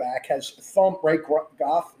quarterback has thump, right?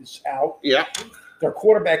 Goff is out. Yeah, Their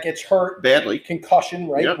quarterback gets hurt, badly. concussion,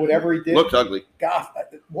 right? Yep. Whatever he did. Looked ugly. Goff,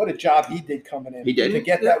 what a job he did coming in. He did. To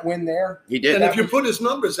get that win there. He did. And if you put his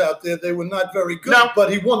numbers out there, they were not very good. No.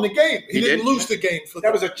 But he won the game. He He didn't did. lose the game for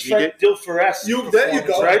That them. was a Trent Dilfer-esque There you performance,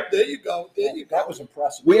 go. right? There you go. There you go. That was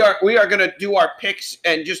impressive. We are going to do our picks,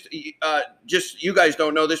 and just you guys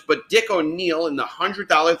don't know this, but Dick O'Neill in the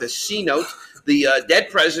 $100, the C note, the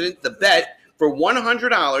dead president, the bet for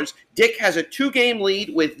 $100. Dick has a 2-game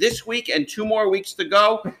lead with this week and 2 more weeks to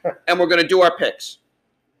go, and we're going to do our picks.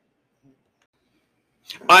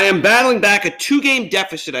 I am battling back a 2-game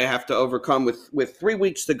deficit I have to overcome with 3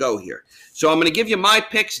 weeks to go here. So I'm going to give you my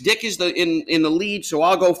picks. Dick is in the lead, so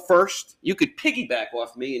I'll go first. You could piggyback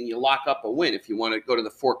off me and you lock up a win if you want to go to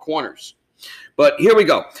the 4 corners. But here we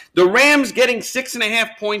go. The Rams getting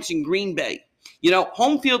 6.5 points in Green Bay. You know,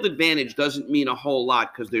 home field advantage doesn't mean a whole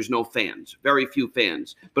lot because there's no fans, very few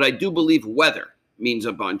fans. But I do believe weather means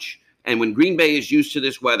a bunch. And when Green Bay is used to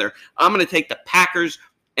this weather, I'm going to take the Packers,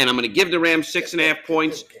 and I'm going to give the Rams 6.5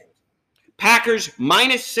 points. Packers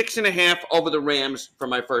minus 6.5 over the Rams for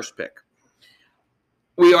my first pick.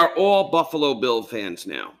 We are all Buffalo Bill fans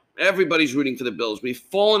now. Everybody's rooting for the Bills. We've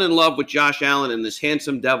fallen in love with Josh Allen and this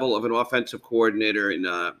handsome devil of an offensive coordinator in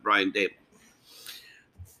Brian Daboll.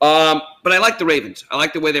 But I like the Ravens. I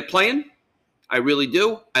like the way they're playing. I really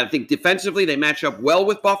do. I think defensively they match up well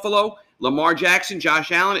with Buffalo. Lamar Jackson,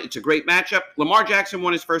 Josh Allen, it's a great matchup. Lamar Jackson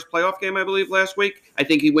won his first playoff game, I believe, last week. I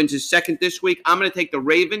think he wins his second this week. I'm going to take the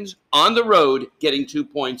Ravens on the road, getting 2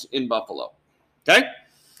 points in Buffalo. Okay?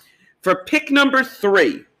 For pick number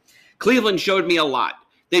 3, Cleveland showed me a lot.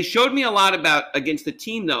 They showed me a lot against the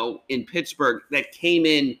team, though, in Pittsburgh that came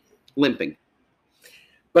in limping.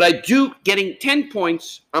 But I do, getting 10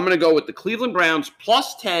 points, I'm going to go with the Cleveland Browns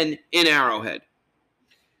plus 10 in Arrowhead.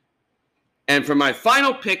 And for my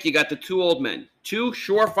final pick, you got the 2 old men, 2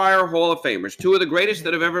 surefire Hall of Famers, 2 of the greatest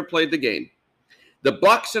that have ever played the game. The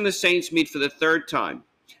Bucs and the Saints meet for the 3rd time,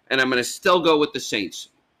 and I'm going to still go with the Saints.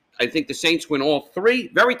 I think the Saints win all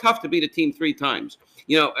 3. Very tough to beat a team 3 times.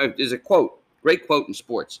 You know, there's a quote. Great quote in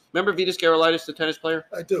sports. Remember Vitas Gerulaitis, the tennis player?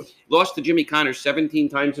 I do. Lost to Jimmy Connors 17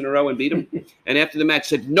 times in a row and beat him. And after the match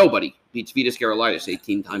said, nobody beats Vitas Gerulaitis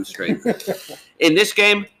 18 times straight. In this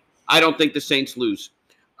game, I don't think the Saints lose.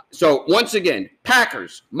 So, once again,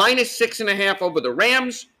 Packers minus 6.5 over the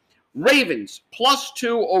Rams. Ravens plus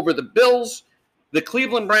 2 over the Bills. The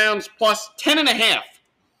Cleveland Browns plus 10.5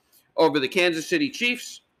 over the Kansas City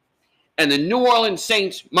Chiefs. And the New Orleans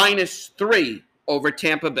Saints minus 3 over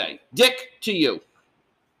Tampa Bay. Dick, to you.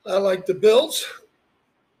 I like the Bills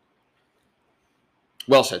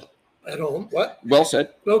Well said. at home. What? Well said.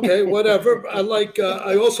 Okay, whatever.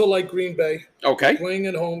 I also like Green Bay Okay. playing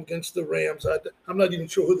at home against the Rams. I'm not even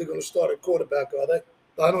sure who they're going to start at quarterback, are they?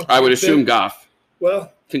 I would think assume they- Goff.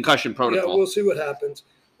 Well, Concussion yeah, protocol. we'll see what happens.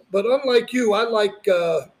 But unlike you, I like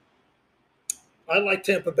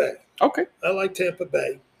Tampa Bay. Okay. I like Tampa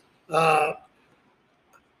Bay.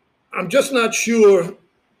 I'm just not sure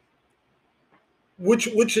which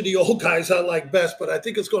of the old guys I like best, but I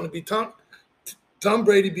think it's going to be Tom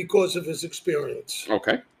Brady because of his experience.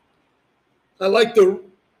 Okay. I like the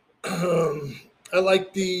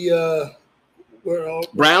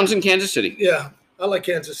Browns in Kansas City. yeah, I like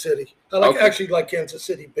Kansas City. I actually like Kansas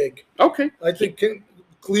City big. Okay. I think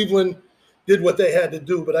Cleveland did what they had to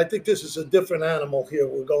do, but I think this is a different animal here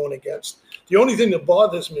we're going against. The only thing that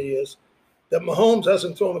bothers me is that Mahomes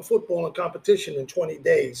hasn't thrown a football in competition in 20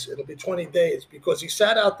 days. It'll be 20 days because he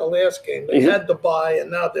sat out the last game. They had to bye,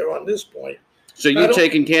 and now they're on this point. So you're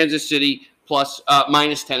taking Kansas City plus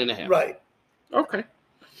minus 10.5. Right. Okay.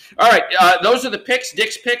 All right. Those are the picks.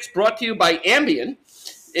 Dick's picks brought to you by Ambien.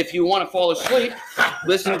 If you want to fall asleep,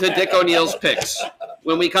 listen to Dick O'Neill's picks.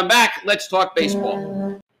 When we come back, let's talk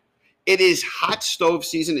baseball. It is hot stove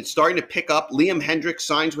season. It's starting to pick up. Liam Hendriks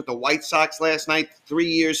signs with the White Sox last night. 3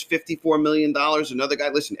 years, $54 million. Another guy,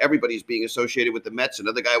 listen, everybody's being associated with the Mets.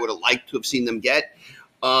 Another guy I would have liked to have seen them get.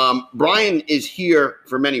 Brian is here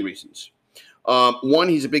for many reasons. 1,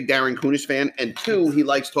 he's a big Darren Kunis fan. And 2, he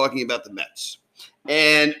likes talking about the Mets.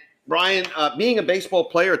 And Brian, being a baseball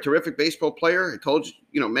player, a terrific baseball player, I told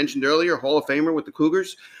you, mentioned earlier, Hall of Famer with the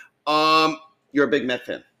Cougars. You're a big Met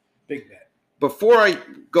fan. Big Met. Before I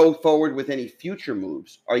go forward with any future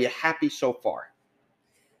moves, are you happy so far?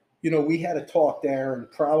 we had a talk,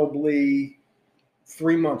 Darren, probably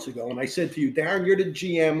 3 months ago, and I said to you, Darren, you're the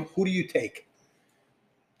GM. Who do you take?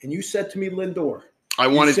 And you said to me, Lindor. I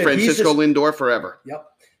wanted said Francisco Lindor forever. Yep.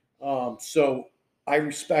 So I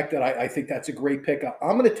respect it. I think that's a great pickup.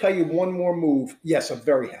 I'm going to tell you one more move. Yes, I'm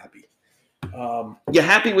very happy. You're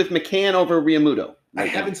happy with McCann over Realmuto? I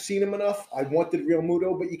haven't seen him enough. I wanted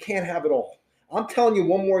Realmuto, but you can't have it all. I'm telling you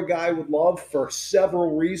one more guy I would love for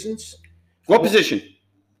several reasons. What position?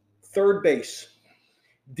 Third base.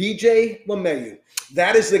 DJ LeMahieu.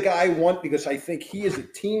 That is the guy I want because I think he is a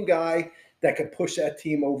team guy that can push that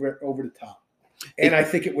team over the top. And I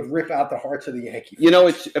think it would rip out the hearts of the Yankees.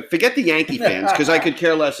 It's forget the Yankee fans because I could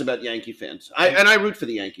care less about Yankee fans. I root for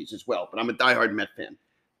the Yankees as well, but I'm a diehard Met fan.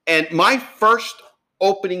 And my first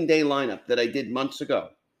opening day lineup that I did months ago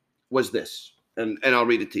was this, and I'll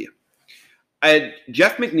read it to you. I had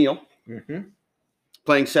Jeff McNeil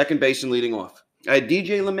playing second base and leading off. I had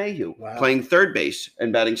DJ LeMahieu playing third base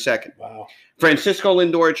and batting second. Wow. Francisco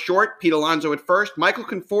Lindor at short, Pete Alonso at first, Michael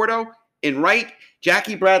Conforto in right,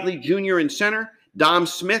 Jackie Bradley Jr. in center, Dom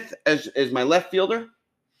Smith as my left fielder,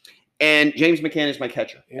 and James McCann is my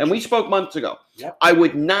catcher. And we spoke months ago. Yep. I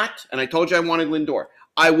would not, and I told you I wanted Lindor,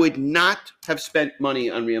 I would not have spent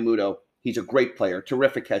money on Realmuto. He's a great player,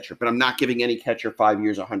 terrific catcher, but I'm not giving any catcher 5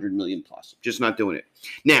 years, $100 million plus. Just not doing it.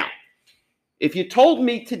 Now, if you told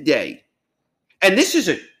me today, and this is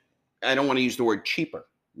I don't want to use the word cheaper.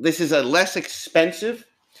 This is a less expensive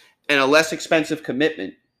and a less expensive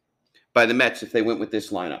commitment by the Mets if they went with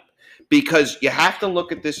this lineup. Because you have to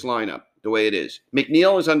look at this lineup the way it is.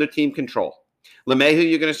 McNeil is under team control. LeMahieu,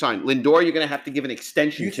 you're going to sign. Lindor, you're going to have to give an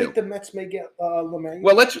extension to. Do you think the Mets may get LeMahieu?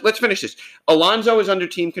 Well, let's finish this. Alonso is under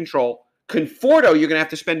team control. Conforto, you're going to have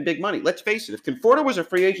to spend big money. Let's face it. If Conforto was a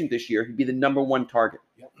free agent this year, he'd be the number one target.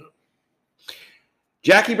 Yep.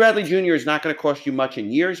 Jackie Bradley Jr. is not going to cost you much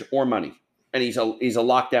in years or money. And he's a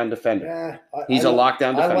lockdown defender. He's a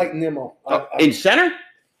lockdown defender. I like Nimmo. In center?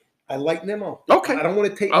 I like Nimmo. Okay. I don't want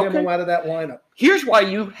to take Nimmo out of that lineup. Here's why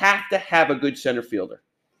you have to have a good center fielder.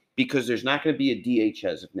 Because there's not going to be a DH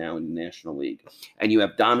as of now in the National League. And you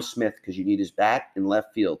have Dom Smith because you need his bat in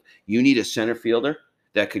left field. You need a center fielder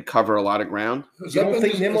that could cover a lot of ground. Has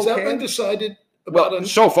that been decided? Well,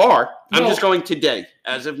 so far, I'm just going today.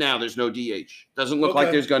 As of now, there's no DH. Doesn't look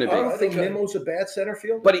like there's going to be. I don't think Nimmo's a bad center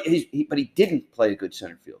fielder. But he didn't play a good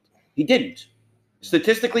center field. He didn't.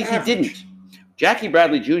 Statistically, he didn't. Jackie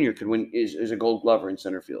Bradley Jr. could win is a Gold Glover in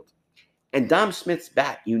center field. And Dom Smith's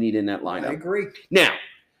bat you need in that lineup. I agree. Now,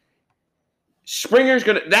 Springer's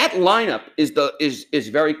that lineup is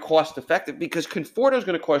very cost effective because Conforto's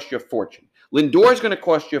going to cost you a fortune. Lindor's going to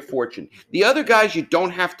cost you a fortune. The other guys you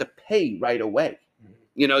don't have to pay right away.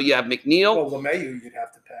 You have McNeil. Well, LeMahieu you'd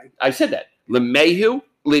have to pay. I said that. LeMahieu,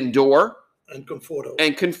 Lindor, and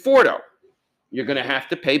Conforto. You're going to have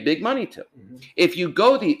to pay big money to. Mm-hmm. If you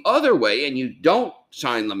go the other way and you don't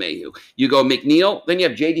sign LeMahieu, you go McNeil, then you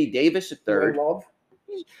have J.D. Davis at third.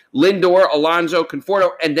 Lindor, Alonso,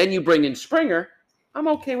 Conforto, and then you bring in Springer, I'm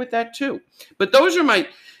okay with that too. But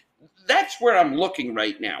that's where I'm looking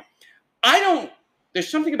right now. There's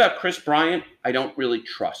something about Chris Bryant I don't really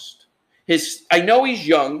trust. I know he's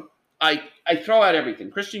young. I throw out everything.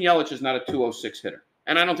 Christian Yelich is not a 206 hitter.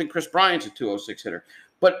 And I don't think Chris Bryant's a 206 hitter.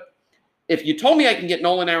 But if you told me I can get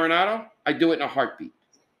Nolan Arenado, I'd do it in a heartbeat.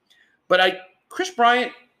 But Chris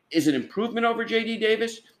Bryant is an improvement over J.D.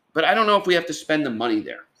 Davis. But I don't know if we have to spend the money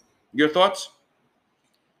there. Your thoughts?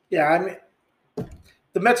 Yeah, I mean,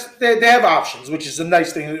 the Mets, they have options, which is a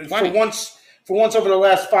nice thing. For once over the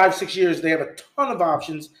last 5-6 years, they have a ton of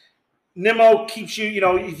options. Nimmo keeps you,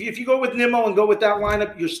 if you go with Nimmo and go with that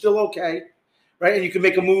lineup, you're still okay, right? And you can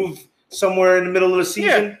make a move somewhere in the middle of the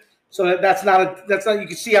season. Yeah. So that's not you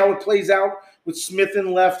can see how it plays out with Smith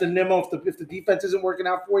in left and Nimmo. If the defense isn't working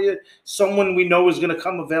out for you, someone we know is going to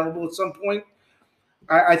come available at some point.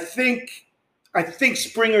 I think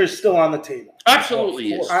Springer is still on the table.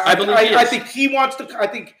 Absolutely is. I believe he is. I think he wants to. I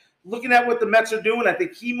think looking at what the Mets are doing, I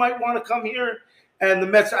think he might want to come here. And the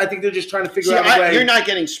Mets, I think they're just trying to figure out a way. You're not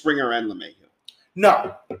getting Springer and LeMahieu.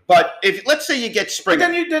 No, but if let's say you get Springer,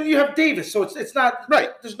 but then you have Davis, so it's not right.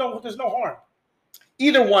 There's no harm.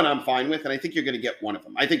 Either one, I'm fine with, and I think you're going to get one of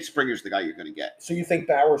them. I think Springer's the guy you're going to get. So you think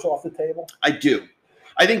Bauer's off the table? I do.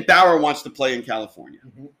 I think Bauer wants to play in California.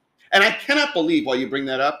 Mm-hmm. And I cannot believe, while you bring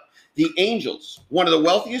that up, the Angels, one of the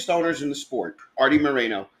wealthiest owners in the sport, Artie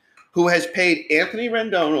Moreno, who has paid Anthony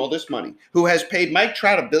Rendon all this money, who has paid Mike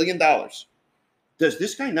Trout $1 billion. Does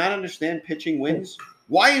this guy not understand pitching wins?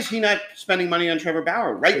 Why is he not spending money on Trevor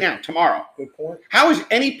Bauer right now, tomorrow? Good point. How is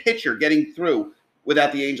any pitcher getting through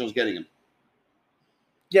without the Angels getting him?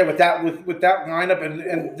 Yeah, with that lineup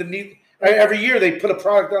and the need. Every year they put a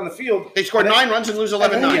product on the field. They score 9 runs and lose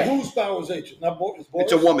 11-9. Who's Bauer's agent? Not Boris.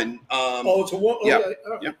 It's a woman. It's a woman. Yeah. Okay.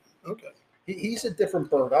 All right. Yeah. Okay. He's a different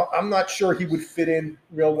bird. I'm not sure he would fit in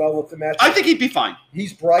real well with the match. I think he'd be fine.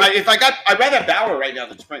 He's bright. I'd rather have Bauer right now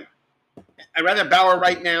than Springer. I'd rather have Bauer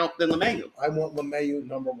right now than LeMahieu. I want LeMahieu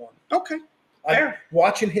number 1. Okay. I'm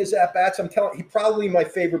watching his at-bats. I'm telling he probably my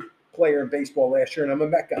favorite player in baseball last year, and I'm a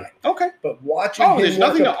Met guy. Okay. But watching him there's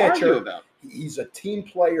work nothing a to pitcher, argue about. He's a team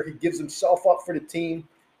player. He gives himself up for the team.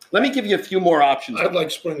 Let me give you a few more options. I'd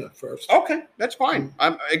like Springer first. Okay, that's fine.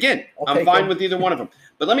 I'm take fine him. with either one of them.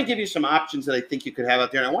 But let me give you some options that I think you could have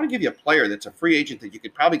out there. And I want to give you a player that's a free agent that you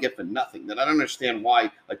could probably get for nothing, that I don't understand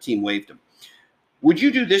why a team waived him. Would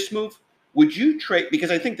you do this move? Would you trade? Because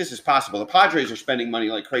I think this is possible. The Padres are spending money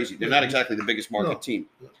like crazy. They're not exactly the biggest market team.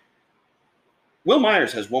 No. Will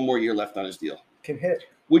Myers has 1 more year left on his deal. Can hit.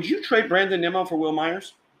 Would you trade Brandon Nimmo for Will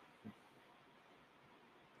Myers?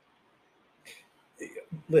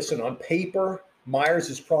 Listen, on paper, Myers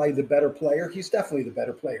is probably the better player. He's definitely the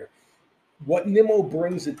better player. What Nimmo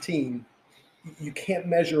brings a team, you can't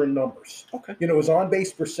measure in numbers. Okay. His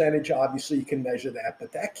on-base percentage, obviously you can measure that,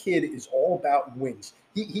 but that kid is all about wins.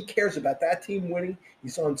 He cares about that team winning.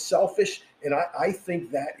 He's unselfish, and I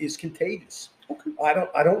think that is contagious. Okay.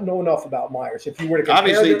 I don't know enough about Myers. If you were to compare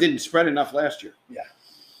Obviously, them, it didn't spread enough last year. Yeah.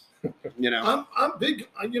 I'm big.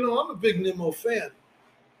 I'm a big Nimmo fan,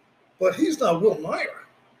 but he's not Will Meyer.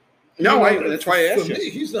 No, that's why I asked For you. me,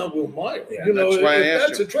 he's not Will Meyer. Yeah, that's why I asked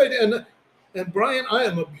that's you. a trade. And Brian, I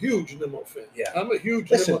am a huge Nimmo fan. Yeah. I'm a huge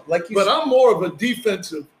Listen, Nimmo, like you but said, I'm more of a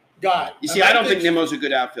defensive guy. You see, And I don't think Nimmo's a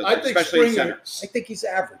good outfielder, I think especially in Springer. center. I think he's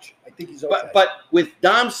average. I think he's okay. But with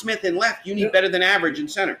Dom Smith in left, you need Yeah. better than average in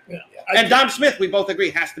center. Yeah. And Dom Smith, we both agree,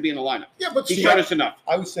 has to be in the lineup. Yeah, but He Steve, showed us enough.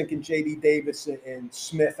 I was thinking J.D. Davis and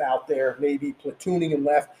Smith out there, maybe platooning in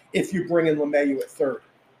left if you bring in LeMahieu at third.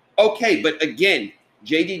 Okay, but again,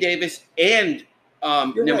 J.D. Davis and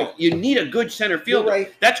You're Nimmo, right. you need a good center fielder. You're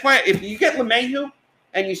right. That's why if you get LeMahieu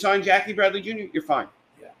and you sign Jackie Bradley Jr., you're fine.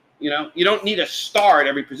 Yeah. You don't need a star at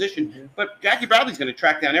every position, but Jackie Bradley's going to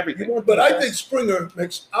track down everything. But I think Springer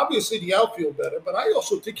makes obviously the outfield better, but I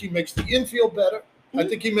also think he makes the infield better. I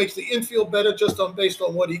think he makes the infield better just based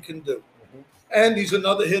on what he can do. And he's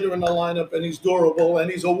another hitter in the lineup, and he's durable, and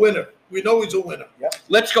he's a winner. We know he's a winner.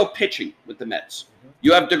 Let's go pitching with the Mets.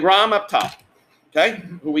 You have DeGrom up top, okay,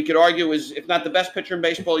 who we could argue is, if not the best pitcher in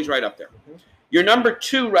baseball, he's right up there. Your number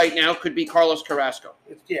 2 right now could be Carlos Carrasco.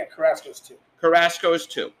 Carrasco's 2. Carrasco is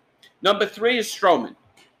 2. Number 3 is Stroman.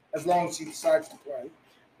 As long as he decides to play.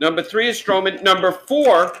 Number 3 is Stroman. Number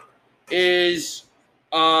 4 is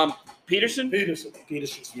Peterson.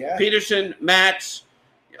 Peterson's. Yeah. Peterson, Matz.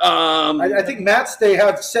 I think Matz they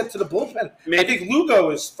have set to the bullpen. I Maybe. think Lugo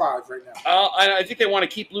is 5 right now. I think they want to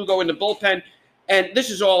keep Lugo in the bullpen, and this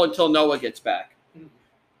is all until Noah gets back.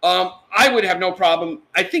 I would have no problem.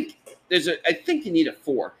 I think you need a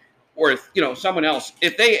 4, or someone else.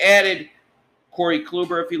 If they added Corey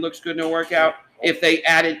Kluber, if he looks good in a workout, if they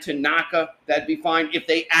added Tanaka, that'd be fine. If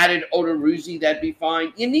they added Otoruzzi, that'd be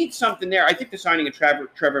fine. You need something there. I think the signing of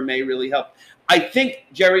Trevor May really helped. I think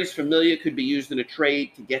Jerry's Familia could be used in a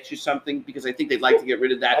trade to get you something, because I think they'd like to get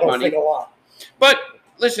rid of that I don't money. think a lot. But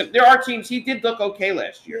listen, there are teams. He did look okay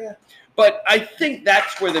last year. Yeah. But I think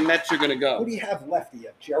that's where the Mets are going to Who go. do you have left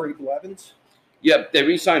yet? Jerry Blevins? Yeah, they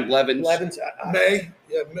re-signed Blevins. Blevins. May.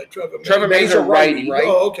 Yeah, Trevor May. Trevor May's a righty. right?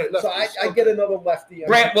 Oh, okay. So I get another lefty.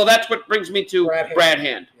 Well, that's what brings me to Brad Brad Hand.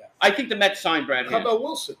 Hand. Yeah. I think the Mets signed Brad How Hand. about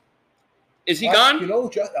Wilson? Is he You gone?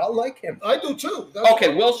 know, I like him. I do too. That's Okay,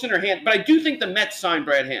 fine. Wilson or Hand. But I do think the Mets signed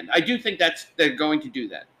Brad Hand. I do think they're going to do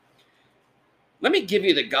that. Let me give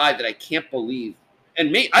you the guy that I can't believe.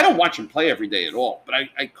 And I don't watch him play every day at all, but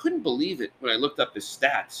I couldn't believe it when I looked up his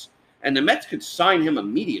stats. And the Mets could sign him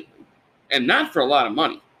immediately, and not for a lot of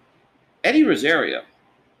money. Eddie Rosario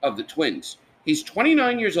of the Twins. He's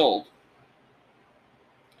 29 years old.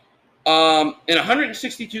 In a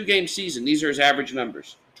 162-game season, these are his average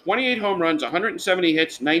numbers. 28 home runs, 170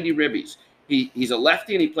 hits, 90 ribbies. He's a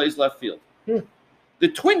lefty, and he plays left field. The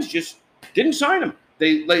Twins just didn't sign him.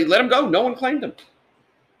 They let him go. No one claimed him.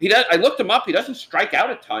 I looked him up. He doesn't strike out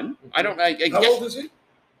a ton. I How guess old is he?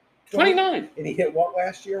 29. And he hit what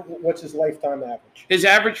last year? What's his lifetime average? His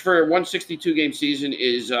average for a 162-game season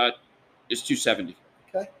is 270.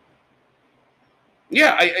 Okay.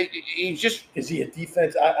 Yeah, he just. Is he a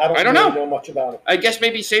defense? I don't don't really know. know much about him. I guess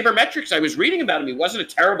maybe sabermetrics. I was reading about him. He wasn't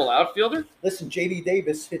a terrible outfielder. Listen, J.D.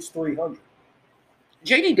 Davis hits 300.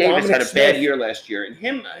 J.D. Davis Dominic had a Smith. bad year last year, and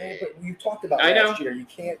him. Yeah, but you talked about I know. last year. You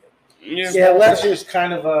can't. Yeah. Yeah, last year's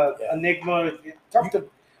kind of a enigma.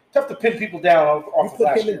 tough to pin people down off You of put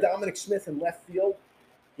last him year. and Dominic Smith in left field,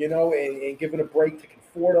 and giving a break to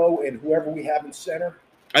Conforto and whoever we have in center.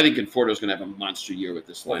 I think Conforto's going to have a monster year with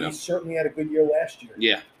this Well, he lineup. certainly had a good year last year.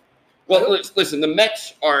 Yeah. Well, listen, the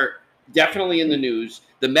Mets are definitely in the news.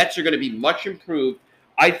 The Mets are going to be much improved.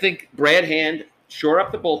 I think Brad Hand, shore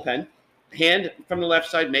up the bullpen. Hand from the left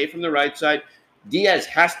side, May from the right side. Diaz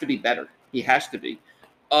has to be better. He has to be.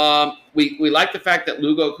 We like the fact that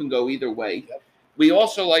Lugo can go either way. Yep. We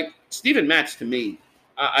also like Steven Matz. To me,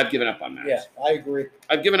 I've given up on Matz. Yeah, I agree.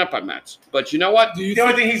 I've given up on Matz. But you know what? Do you The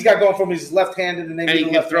only thing he's got going for him is he's left-handed, and And he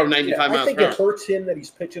can throw 95 I miles think per it hour. hurts him that he's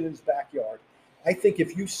pitching in his backyard. I think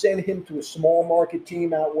if you send him to a small market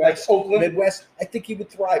team out Like west, Oakland. Midwest, I think he would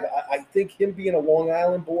thrive. I think him being a Long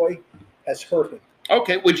Island boy has hurt him.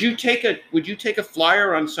 Okay, would you take a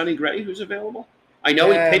flyer on Sonny Gray, who's available? I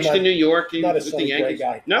know Nah, he pitched I'm in New York not a with the Sonny Gray Yankees.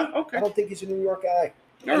 guy. No, okay. I don't think he's a New York guy.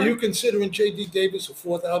 All Are right. you considering J.D. Davis a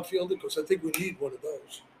fourth outfielder? Because I think we need one of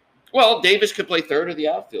those. Well, Davis could play third of the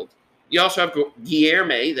outfield. You also have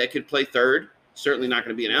Guillerme that could play third. Certainly not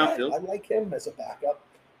going to be an outfield. I like him as a backup.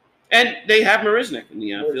 And they have Marisnik in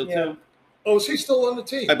the outfield Yeah. too. Oh, is he still on the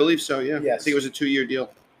team? I believe so. Yeah. Yes. I think it was a 2-year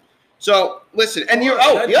deal. So listen, and Oh,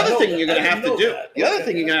 I the didn't other know thing that. you're going I to have didn't to know do. that. The other Okay.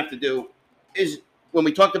 thing you're going to have to do is when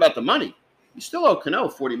we talked about the money, you still owe Cano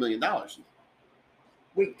 $40 million.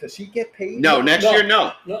 Wait, does he get paid? No, next No. year,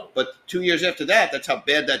 no. No. But 2 years after that, that's how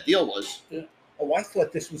bad that deal was. Oh, I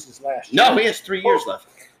thought this was his last year. No, he has 3 years left.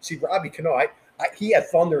 See, Robbie Cano, he had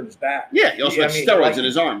thunder in his back. Yeah, he also Yeah, had I mean, steroids like- in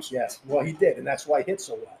his arms. Yes, well, he did, and that's why he hit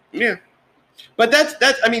so well. Yeah. But that's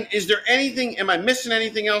I mean, is there anything? Am I missing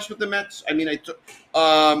anything else with the Mets? I mean,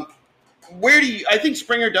 where do you? I think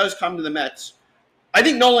Springer does come to the Mets. I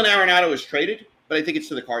think Nolan Arenado is traded, but I think it's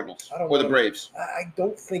to the Cardinals I don't or the know. Braves. I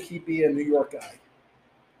don't think he'd be a New York guy.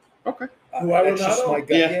 Okay, That's just Arenado? my gut.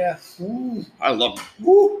 Yeah. Yeah. I love him.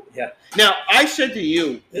 Woo. Yeah. Now, I said to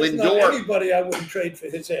you, There's not Lindor. anybody I wouldn't trade for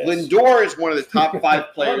his ass. Lindor is one of the top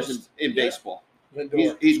 5 players Honest. in Yeah. baseball.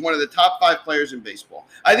 Lindor. He's one of the top 5 players in baseball.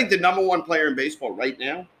 I think the number 1 player in baseball right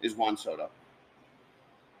now is Juan Soto.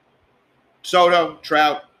 Soto,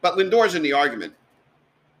 Trout, but Lindor's in the argument.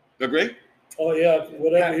 Agree? Oh yeah,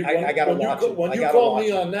 whatever. I gotta when you, watch co- him. when I you gotta called watch me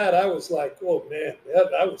him. on that, I was like, oh man,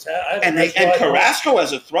 I was. I had a And nice and ride home. Carrasco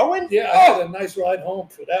as a throw-in? Yeah, I had a nice ride home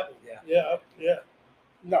for that one. Yeah.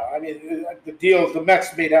 No, I mean the deal the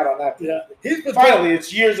Mets made out on that. He's been Finally,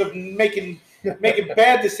 it's years of making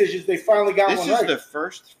bad decisions. They finally got This one is right. the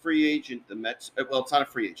first free agent the Mets. Well, it's not a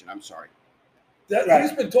free agent. I'm sorry. Right.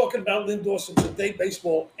 He's been talking about Lindor since the day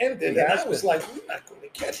baseball ended, He and has I was been. like, we're not going to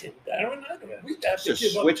get him, Darren. We have to Just a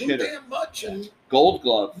give up switch too hitter. damn much. And Gold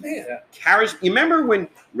Glove. man, Carries. You remember when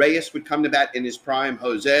Reyes would come to bat in his prime?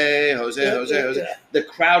 Jose. Yeah. The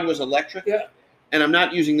crowd was electric. Yeah. And I'm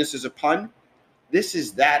not using this as a pun. This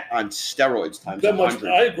is that on steroids times that much.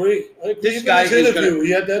 100. I agree. This Even guy his is interview, gonna-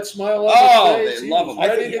 he had that smile on Oh, his face. they He love was him. I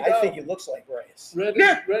ready think, to go. I think it looks like Reyes. Ready,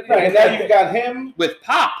 Yeah. ready Right, to and now go. you've got him, With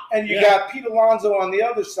Pop. and you Yeah. got Pete Alonso on the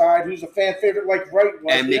other side, who's a fan favorite like Wright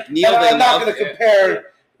was. And Yeah. McNeil, And they I'm not love. going to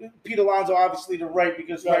compare Pete Alonso obviously to Wright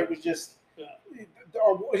because Right. Wright was just. Yeah.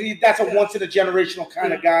 That's a once in a generational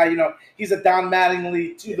kind of guy. You know, he's a Don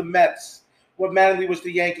Mattingly to the Mets. What Mattingly was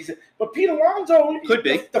to Yankees, but Pete Alonso Could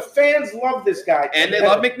be. The fans love this guy, And they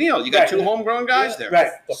love McNeil. You got Right. 2 homegrown guys Yeah. there.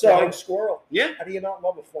 Right. The So, flying squirrel. Yeah. How do you not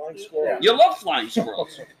love a flying squirrel? You love flying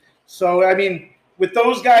squirrels. so I mean, with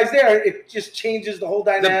those guys there, it just changes the whole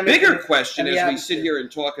The dynamic. bigger and- question and the as we sit atmosphere. here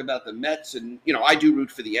and talk about the Mets, and I do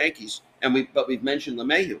root for the Yankees, but we've mentioned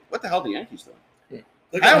LeMahieu. What the hell are the Yankees doing?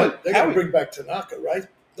 They're How- going how- to bring back Tanaka, right?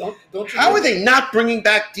 Don't you How think- are they not bringing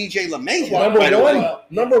back DJ LeMahieu? Well, Number by the one. way?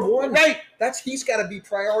 Number one. Right. He's got to be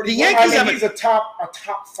priority. The one. Yankees I have mean, he's a top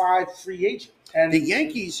 5 free agent, and The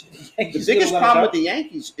Yankees. The Yankees biggest gonna let him problem go. with the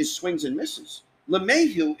Yankees is swings and misses.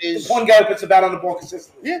 LeMahieu is. One guy who puts the bat on the ball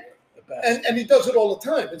consistently. Yeah. The best. And he does it all the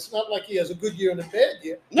time. It's not like he has a good year and a bad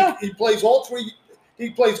year. No. He plays all 3. He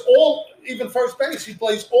plays all, even first base. He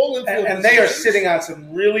plays all infield. And they are positions. sitting on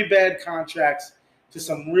some really bad contracts to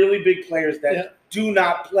some really big players that Yeah. do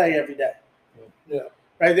not play every day. Yeah.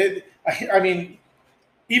 Right? I mean,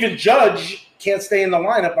 even Judge can't stay in the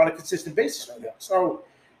lineup on a consistent basis right now. So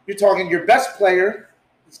you're talking your best player.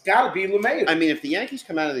 It's got to be LeMahieu. I mean, if the Yankees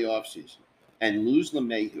come out of the offseason and lose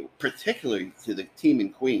LeMahieu, particularly to the team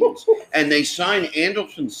in Queens, and they sign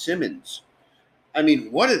Andrelton Simmons, I mean,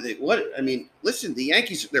 listen, the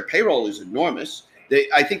Yankees, their payroll is enormous.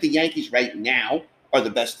 I think the Yankees right now are the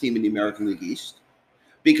best team in the American League East.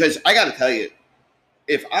 Because I got to tell you,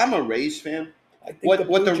 if I'm a Rays fan, I think what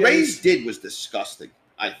the Blue Rays Jays- did was disgusting,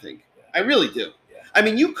 I think. I really do. Yeah. I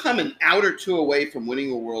mean, you come an out or two away from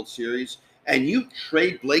winning a World Series, and you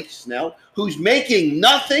trade Blake Snell, who's making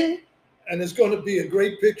nothing, And it's going to be a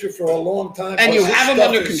great picture for a long time. And you His have him stuff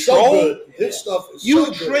under is control? So good. His stuff is you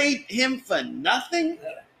so good. trade him for nothing.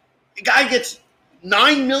 The guy gets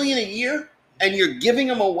 $9 million a year, and you're giving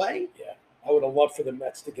him away. I would have loved for the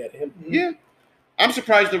Mets to get him. Yeah. I'm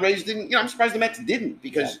surprised the Rays didn't. I'm surprised the Mets didn't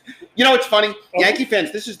because, it's funny. Yankee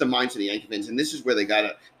fans, this is the mindset of the Yankee fans, and this is where they got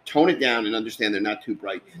to tone it down and understand they're not too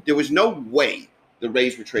bright. There was no way the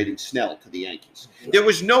Rays were trading Snell to the Yankees. There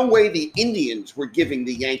was no way the Indians were giving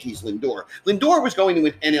the Yankees Lindor. Lindor was going to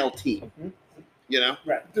an NL team.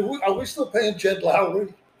 Right. Are we still paying Jed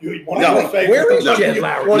Lowry? One No. of your favorites. Where is One of Jed your-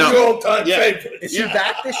 Lowry? One of No. your all-time Yeah. favorites. Is he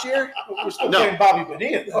back this year? We're still No. playing Bobby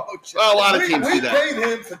Bonilla. Well, a lot of teams We do that. paid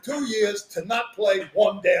him for 2 years to not play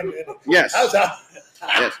one damn minute. Yes. How's that?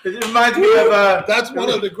 Yes. It reminds me of That's one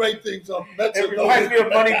of the great things on Mets. it reminds me of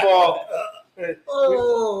Moneyball.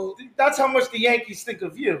 Oh, That's how much the Yankees think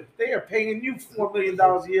of you. They are paying you $4 million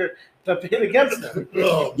a year to hit against them.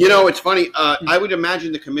 oh. It's funny. I would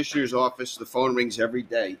imagine the commissioner's office, the phone rings every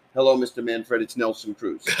day. Hello, Mr. Manfred, it's Nelson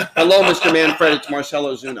Cruz. Hello, Mr. Manfred, it's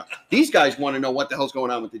Marcelo Zuna. These guys want to know what the hell's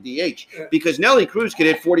going on with the DH because Nelly Cruz could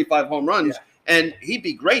hit 45 home runs, and he'd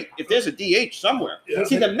be great if there's a DH somewhere. Yeah.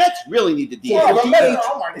 See, the Mets really need the DH. Yeah, the Mets-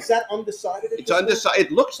 Is that undecided? It's undecided.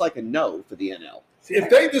 It looks like a no for the NL. If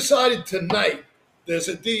they decided tonight there's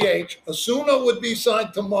a DH, Osuna would be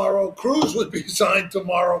signed tomorrow, Cruz would be signed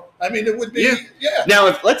tomorrow. I mean, it would be, yeah. Now,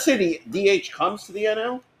 if let's say the DH comes to the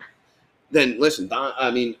NL, then listen,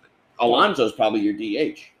 Alonso's probably your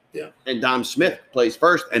DH. Yeah. And Dom Smith plays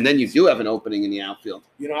first, and then you do have an opening in the outfield.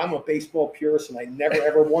 I'm a baseball purist, and I never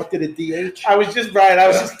ever wanted a DH. I was just right. I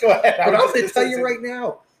was just go ahead. But I'm going to tell you right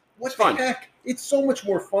now, what It's the fun. heck? It's so much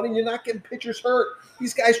more fun, and you're not getting pitchers hurt.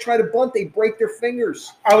 These guys try to bunt, they break their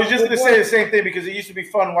fingers. I was just going to say the same thing because it used to be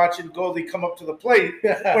fun watching Goldie come up to the plate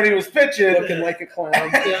when he was pitching. Looking like a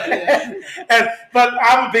clown. But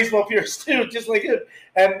I'm a baseball purist too, just like him.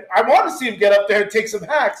 And I want to see him get up there and take some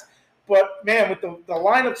hacks. But, man, with the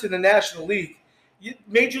lineups in the National League,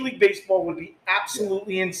 Major League Baseball would be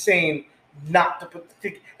absolutely insane not to put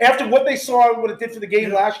after what they saw, what it did for the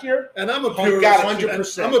game last year. And I'm a Oh, purist. got it.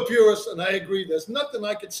 100%. I'm a purist, and I agree. There's nothing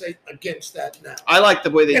I could say against that now. I like the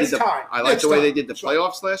way they It's did the. time. I like It's the way time. they did the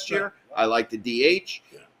playoffs last year. I like the DH.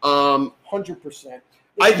 Yeah. 100%.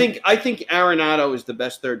 I think Arenado is the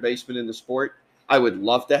best third baseman in the sport. I would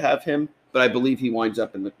love to have him, but I believe he winds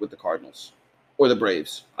up with the Cardinals or the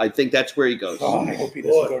Braves. I think that's where he goes. Oh, I hope he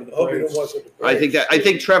doesn't Boy, go to the hope he Braves. wasn't the I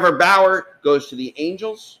think Trevor Bauer goes to the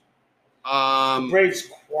Angels. Braves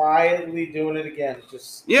quietly doing it again.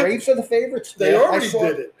 Just Yeah. Braves are the favorites. They Yeah, already I saw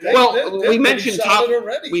did it. They- Well, they're we pretty mentioned solid top-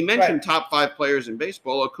 already. We mentioned top 5 players in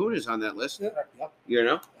baseball. Acuna's on that list. Yep,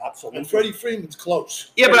 absolutely. And Freddie Freeman's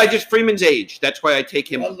close. Yeah, but I just Freeman's age. That's why I take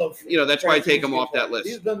him. I love Freeman. That's why I take him off that He's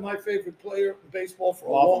list. been my favorite player in baseball for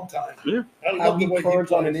a Love long time. Yeah. I How love the he way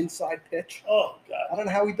turns on an plays. inside pitch. Oh I God! don't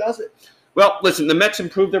know how he does it. Well, listen, the Mets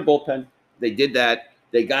improved their bullpen. They did that.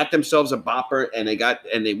 They got themselves a bopper, and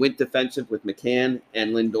they went defensive with McCann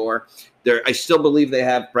and Lindor. I still believe they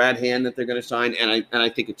have Brad Hand that they're going to sign, and I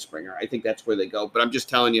think it's Springer. I think that's where they go. But I'm just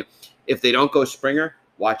telling you, if they don't go Springer,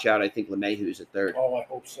 watch out. I think LeMahieu's at third. Oh, I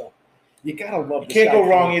hope so. You gotta love. you this can't guy go for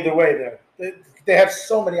wrong me. either way there. They have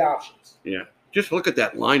so many options. Yeah, just look at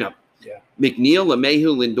that lineup. Yeah. McNeil,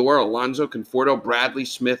 LeMahieu, Lindor, Alonso, Conforto, Bradley,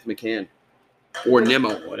 Smith, McCann, or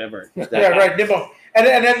Nimmo, whatever. Yeah, right, Nimmo. And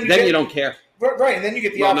then Then you don't care. Right, and then you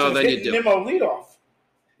get the Well, option no, of then you hitting do. Nimmo leadoff.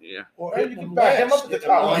 Yeah. Or Right, hitting you can him back him last, up at the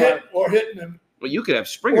top. or hitting him. Well, you could have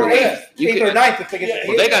Springer. Or lead. eighth, You could- or ninth if they get Yeah, the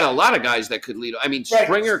Well, they got a lot of guys that could lead. I mean, Right,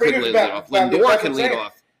 Springer could Springer's lead back. off. That's Lindor what can I'm lead saying.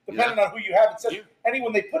 off. depending on who you have. It's Yeah.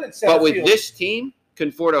 anyone they put in center But with field. this team,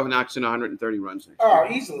 Conforto knocks in 130 runs next Oh,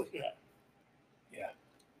 year. easily.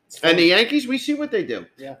 And the Yankees, we see what they do.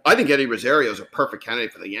 Yeah. I think Eddie Rosario is a perfect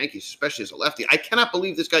candidate for the Yankees, especially as a lefty. I cannot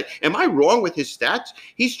believe this guy. Am I wrong with his stats?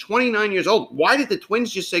 He's 29 years old. Why did the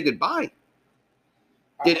Twins just say goodbye?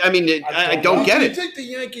 I don't get You it. think the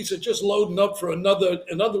Yankees are just loading up for another?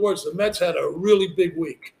 In other words, the Mets had a really big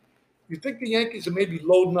week. You think the Yankees are maybe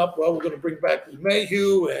loading up? Well, we're going to bring back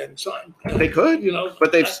Mayhew and sign. They could, you know,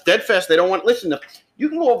 but they've steadfast. They don't want. Listen, you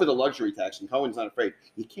can go over the luxury tax, and Cohen's not afraid.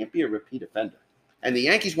 You can't be a repeat offender, and the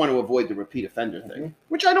Yankees want to avoid the repeat offender thing,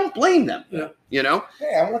 which I don't blame them. Yeah. You know,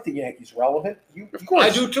 Hey, I want the Yankees relevant. of course. I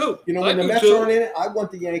do too. You know, I when the do Mets too. aren't in it, I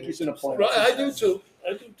want the Yankees in a playoff. Right, I do too.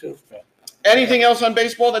 I do too. Anything else on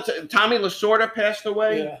baseball? That's Tommy Lasorda passed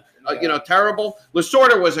away. Yeah. Terrible.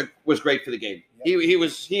 Lasorda was great for the game.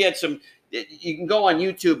 He had some. You can go on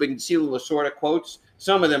YouTube and see the Lasorda quotes.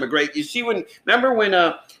 Some of them are great. Remember when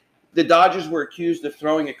the Dodgers were accused of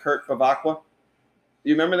throwing at Kurt Favacqua?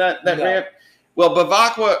 You remember that No. rant? Well,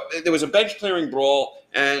 Bavakwa, there was a bench clearing brawl,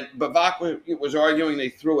 and Bavakwa was arguing they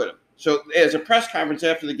threw at him. So there's a press conference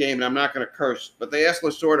after the game, and I'm not going to curse, but they asked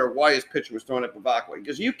Lasorda why his pitcher was thrown at Bavakwa. He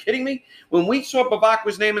goes, "Are you kidding me? When we saw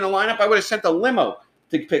Bavakwa's name in the lineup, I would have sent a limo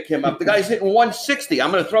to pick him up. The guy's hitting 160.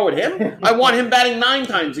 I'm going to throw at him? I want him batting 9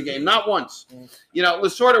 times a game, not once."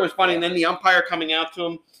 Lasorda was funny, and then the umpire coming out to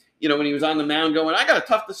him, when he was on the mound going, "I got a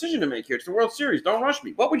tough decision to make here. It's the World Series. Don't rush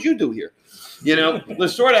me. What would you do here?"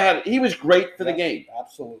 Lasorda he was great for the game.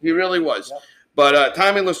 Absolutely. He really was. Yep. But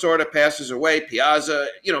Tommy Lasorda passes away. Piazza,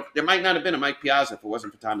 there might not have been a Mike Piazza if it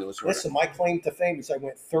wasn't for Tommy Lasorda. Listen, my claim to fame is I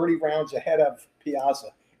went 30 rounds ahead of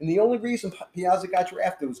Piazza. And the only reason Piazza got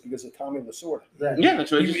drafted was because of Tommy Lasorda. Yeah,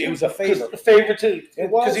 that's what It was a favor. A favor too. It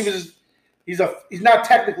was. Because he's not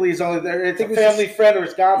technically his only. It's a family friend or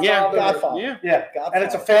his godfather. Yeah, Godfather. Yeah. Yeah, Godfather. and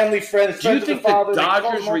it's a family friend. It's Do you friends of think the father. the They call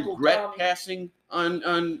Dodgers him Uncle regret Tommy. passing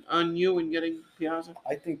on you and getting Piazza?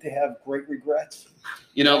 I think they have great regrets.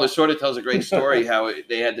 Lasorda tells a great story how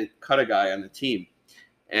they had to cut a guy on the team.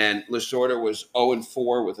 And Lasorda was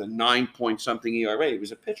 0-4 with a 9-point-something ERA. He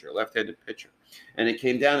was a pitcher, a left-handed pitcher. And it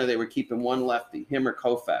came down to they were keeping one lefty, him or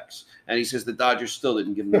Koufax. And he says the Dodgers still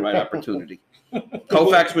didn't give him the right opportunity.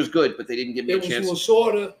 Koufax was good, but they didn't give him It a chance. was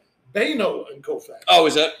Lasorda, Bano, and Koufax. Oh,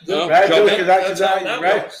 is that? No, Right, Joe because Bennett? That's how right. that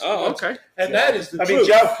was. Oh, okay. And that is the I mean, truth.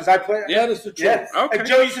 Joe, because I played. Yeah. That is the truth. Yeah. Okay. And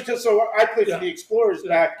Joe used to tell. So I played Yeah. for the Explorers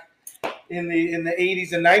back in the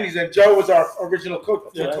 80s and 90s, and Joe was our original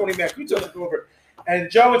coach before Yeah. Tony Mancuso took over. And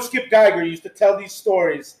Joe and Skip Geiger used to tell these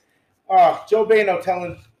stories. Joe Bano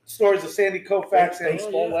telling stories of Sandy Koufax and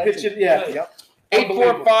Baseball legend. pitching. Yeah. Yep.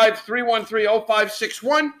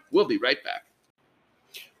 845-313-0561. We'll be right back.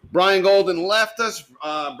 Brian Golden left us.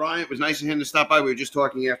 Brian, it was nice of him to stop by. We were just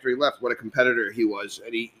talking after he left what a competitor he was.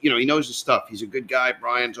 And he knows his stuff. He's a good guy.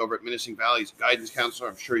 Brian's over at Menacing Valley. He's a guidance counselor.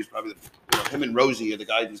 I'm sure he's probably him and Rosie are the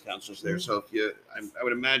guidance counselors there. So I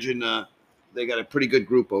would imagine they got a pretty good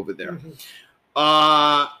group over there.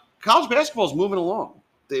 College basketball is moving along.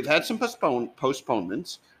 They've had some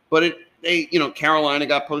postponements, but Carolina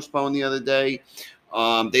got postponed the other day.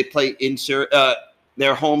 They play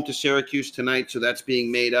they're home to Syracuse tonight, so that's being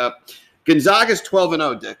made up. Gonzaga's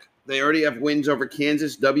 12-0, Dick. They already have wins over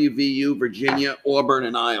Kansas, WVU, Virginia, Auburn,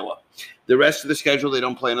 and Iowa. The rest of the schedule, they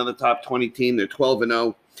don't play another top 20 team. They're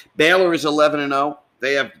 12-0. Baylor is 11-0.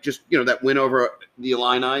 They have just, that win over the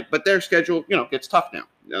Illini, but their schedule, gets tough now.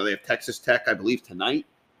 They have Texas Tech, I believe, tonight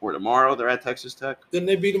or tomorrow. They're at Texas Tech. Didn't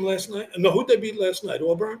they beat them last night? No, who'd they beat last night?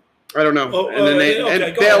 Auburn? I don't know. Oh, And then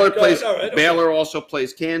okay, go Baylor ahead, go plays. ahead. All right, okay. Baylor also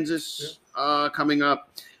plays Kansas coming up.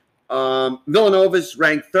 Villanova's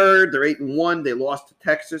ranked 3rd. They're 8-1. They lost to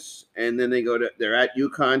Texas, and then they're at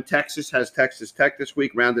UConn. Texas has Texas Tech this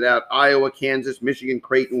week. Rounded out Iowa, Kansas, Michigan,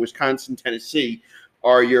 Creighton, Wisconsin, Tennessee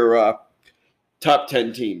are your top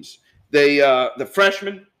 10 teams. The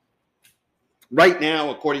freshmen. Right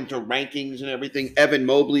now, according to rankings and everything, Evan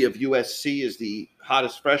Mobley of USC is the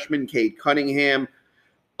hottest freshman. Cade Cunningham,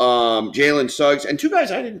 Jalen Suggs, and 2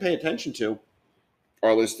 guys I didn't pay attention to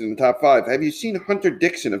are listed in the top 5. Have you seen Hunter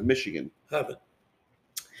Dixon of Michigan? Haven't.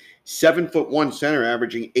 7'1" center,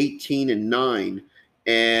 averaging 18 and 9,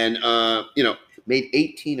 and made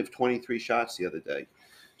 18 of 23 shots the other day.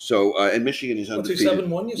 So, and Michigan is What's he, undefeated.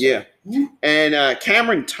 7'1", you said? Yeah, and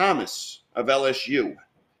Cameron Thomas of LSU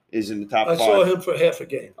is in the top 5. I saw him for half a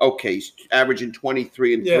game. Okay, he's averaging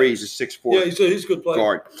 23 and 3. Yeah. He's a 6'4" Yeah, he's a good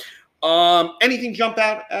player. guard. Anything jump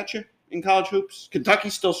out at you in college hoops?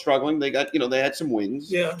 Kentucky's still struggling. They got, they had some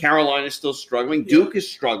wins. Yeah. Carolina's still struggling. Yeah. Duke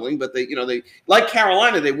is struggling, but they like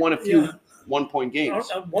Carolina, they won a few Yeah. 1-point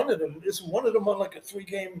games. One of them on like a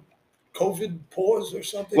 3-game COVID pause or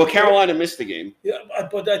something. Well, Carolina missed the game. Yeah,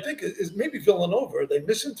 but I think it's maybe Villanova. Are they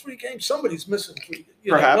missing 3 games? Somebody's missing 3.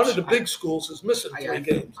 Perhaps. One of the big schools is missing 3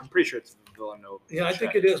 games. I'm pretty sure it's Villanova. Yeah, I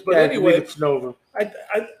think it is. But Yeah, I believe anyway, it's Nova. I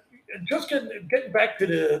just getting back to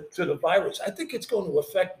the virus. I think it's going to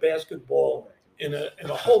affect basketball in a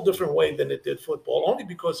whole different way than it did football. Only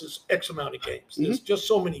because there's X amount of games. There's just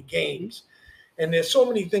so many games, and there's so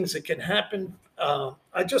many things that can happen.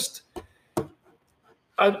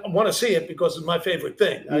 I want to see it because it's my favorite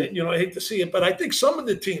thing. I hate to see it, but I think some of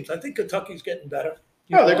the teams. I think Kentucky's getting better.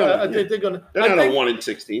 Oh, they're gonna- I think they're going to. They're not a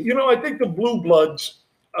 1-16. I think the Blue Bloods,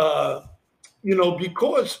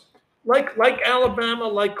 because like Alabama,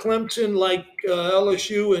 like Clemson, like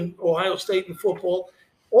LSU and Ohio State in football,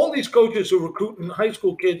 all these coaches are recruiting high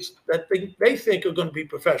school kids that they think are going to be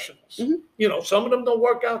professionals. Some of them don't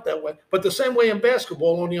work out that way, but the same way in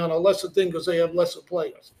basketball, only on a lesser thing because they have lesser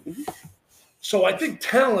players. So I think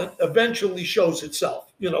talent eventually shows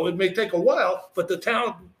itself. It may take a while, but the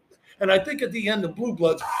talent, and I think at the end, the Blue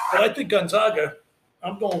Bloods, but I think Gonzaga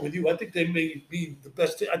I'm going with you. I think they may be the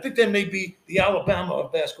best. I think they may be the Alabama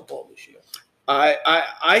of basketball this year.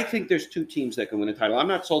 I think there's two teams that can win a title. I'm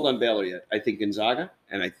not sold on Baylor yet. I think Gonzaga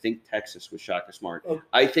and I think Texas with Shaka Smart. Okay.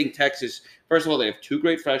 I think Texas, first of all, they have two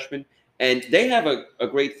great freshmen, and they have a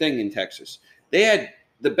great thing in Texas. They had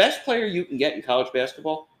the best player you can get in college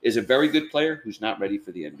basketball is a very good player who's not ready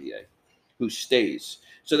for the NBA, who stays.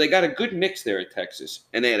 So they got a good mix there at Texas,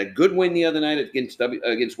 and they had a good win the other night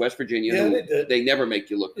against West Virginia. Yeah, who they did. They never make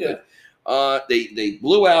you look Yeah. good. They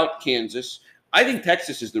blew out Kansas. I think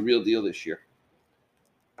Texas is the real deal this year.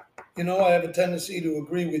 You know, I have a tendency to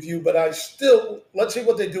agree with you, but let's see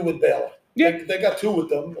what they do with Baylor. Yeah. They got two with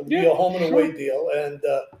them. It'll be Yeah, a home and away deal. And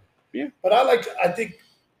Yeah. But I think,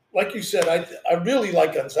 like you said, I really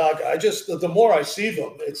like Gonzaga. The more I see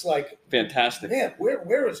them, it's like, Fantastic. man,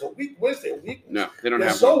 where's their weakness? No, they don't They're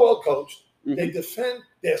have so one. well coached. Mhm. They defend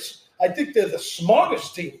this. I think they're the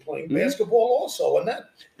smartest team playing Mhm. basketball also. And that,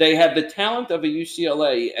 They have the talent of a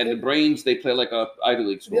UCLA and the brains. They play like a Ivy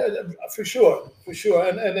League school. yeah, for sure.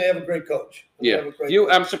 And they have a great coach. They have a great coach.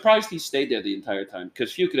 I'm surprised he stayed there the entire time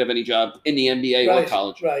because few could have any job in the NBA or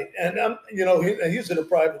college. Right. And he's at a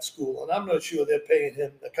private school, and I'm not sure they're paying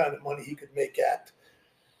him the kind of money he could make at.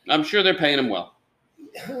 I'm sure they're paying him well.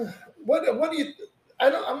 What do you?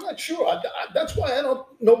 I'm not sure. That's why I don't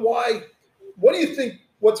know why. What do you think?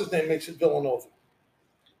 What's his name makes at Villanova?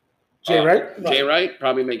 Jay Wright? Jay Wright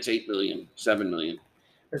probably makes $8 million, $7 million.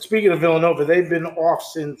 And speaking of Villanova, they've been off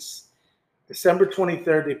since December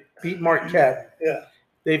 23rd. They beat Marquette. Yeah,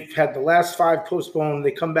 They've had the last 5 postponed.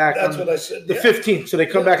 They come back that's on what I said. the 15th. So they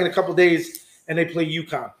come back in a couple days and they play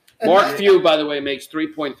UConn. Mark Few, by the way, makes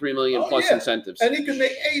 $3.3 million plus incentives. and he can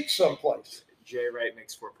make 8 someplace. Jay Wright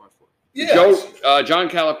makes 4.4. Yeah, John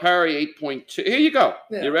Calipari 8.2. Here you go.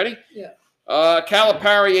 Yeah. You ready? Yeah.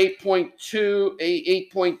 Calipari 8.2,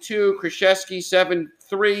 8.2. Krzyzewski 7.3.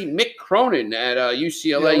 Mick Cronin at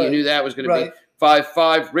UCLA. Yeah, You knew that was going to be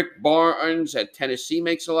 5.5. Rick Barnes at Tennessee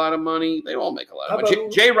makes a lot of money. They all make a lot of money.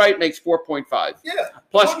 Jay Wright makes 4.5. Yeah.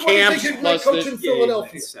 Plus What do you camps. think he can Plus make coach this. in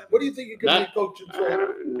Philadelphia? What do you think he can Not- make coach in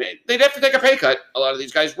Philadelphia? They'd have to take a pay cut. A lot of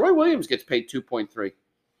these guys. Roy Williams gets paid 2.3.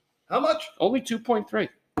 How much? Only 2.3.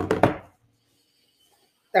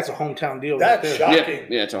 That's a hometown deal. That's right there. shocking.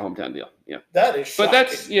 Yeah, it's a hometown deal. Yeah. That is shocking. But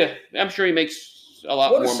that's I'm sure he makes a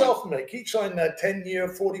lot What more does money. Self make? He signed that 10-year,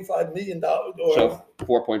 $45 million. So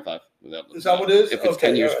 4.5 without Is that what it is? If it's Okay,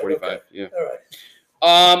 10 years, all right, 45. okay. Yeah.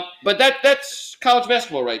 All right. But that's college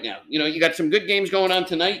basketball right now. You know, you got some good games going on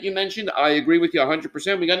tonight. You mentioned. I agree with you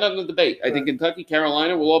 100%. We got nothing to debate. I think Kentucky,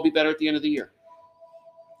 Carolina will all be better at the end of the year.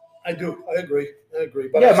 I do. I agree.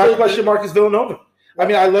 But Yeah, my question mark is Villanova. I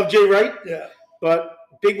mean, I love Jay Wright, Yeah. but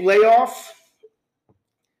big layoff.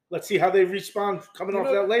 Let's see how they respond coming off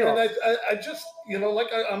that layoff. And I just, I'm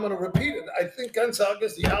going to repeat it. I think Gonzaga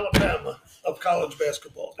is the Alabama of college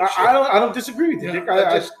basketball. this year. I don't disagree with you, Yeah, Dick.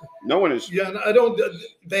 I just- No one is. Yeah, and I don't.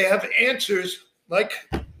 They have answers like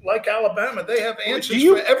Alabama. They have answers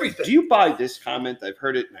you- for everything. Do you buy this comment? I've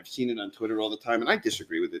heard it and I've seen it on Twitter all the time, and I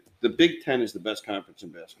disagree with it. The Big Ten is the best conference in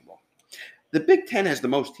basketball. The Big Ten has the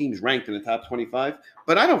most teams ranked in the top 25,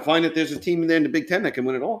 but I don't find that there's a team there in the Big Ten that can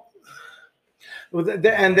win it all. Well,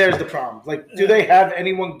 and there's the problem. Like, do they have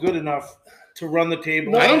anyone good enough to run the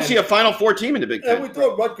table? I don't And- see a Final Four team in the Big And Ten. we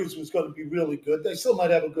thought Rutgers was going to be really good. They still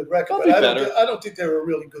might have a good record, They'll but be I better. don't think they're a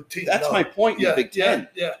really good team. That's no. my point in Yeah, the Big Ten.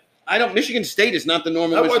 Yeah. Michigan State is not the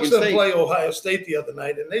normal I Michigan watched them State. play Ohio State the other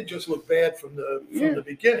night, and they just looked bad from the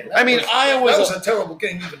beginning. I mean, Iowa's that was a terrible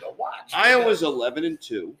game even to watch. Iowa's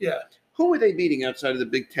 11-2. Yeah. Who are they beating outside of the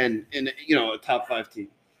Big Ten in a top 5 team?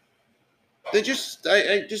 They just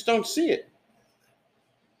I just don't see it.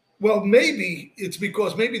 Well, maybe it's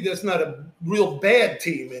because there's not a real bad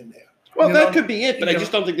team in there. Well, You that know? could be it, but I Yeah.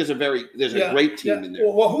 just don't think there's a Yeah, great team yeah. in there.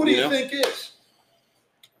 Well, who do you know? think is?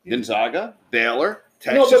 Gonzaga, Baylor,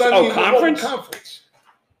 Texas. What Conference? conference?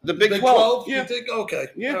 The Big 12. You Yeah. think? Okay.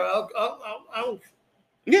 Yeah. I'll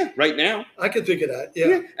Yeah, right now. I can think of that. Yeah.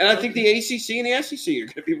 Yeah. And I think the ACC and the SEC are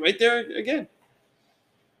going to be right there again.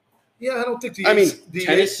 Yeah, I don't think the. I mean, the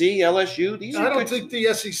Tennessee, LSU, these are I don't good. think the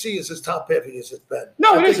SEC is as top heavy as it's been.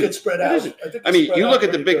 No, I it think isn't. It's spread It out. isn't. I think I it's mean, spread you out look at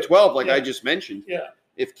the pretty Big good. 12, like Yeah. I just mentioned. Yeah.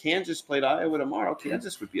 If Kansas played Iowa tomorrow,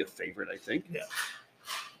 Kansas would be a favorite, I think. Yeah.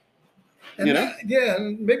 And know?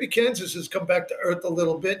 and maybe Kansas has come back to earth a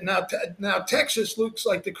little bit. Now Texas looks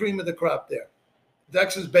like the cream of the crop there.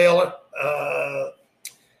 Texas, Baylor.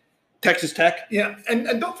 Texas Tech. Yeah, and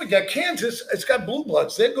don't forget, Kansas, it's got blue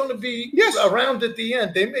bloods. They're going to be Yes. around at the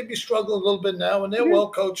end. They may be struggling a little bit now, and they're Yeah. well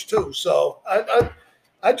coached too. So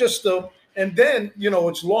I just And then,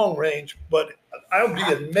 it's long range, but I'll be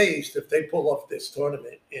amazed if they pull off this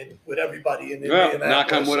tournament with everybody in Well, Indianapolis.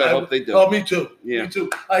 knock on wood, I hope they do. Oh, me too. Yeah. Me too.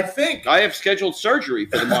 I think I have scheduled surgery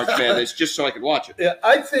for the March Madness just so I can watch it. Yeah,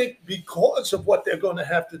 I think because of what they're going to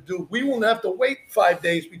have to do, we won't have to wait 5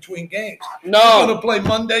 days between games. You're going No. to play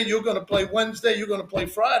Monday, you're going to play Wednesday, you're going to play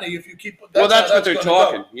Friday if you keep. That's how what they're gonna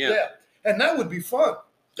talking, go. yeah. And that would be fun.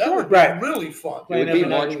 That Sure. would be Right. really fun. It would be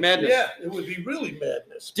March Madness. Yeah, it would be really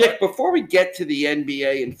madness. Dick, before we get to the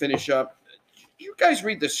NBA and finish up, you guys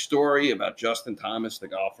read the story about Justin Thomas, the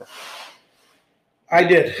golfer? I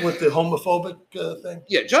did. With the homophobic thing.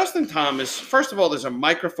 Yeah, Justin Thomas, first of all, there's a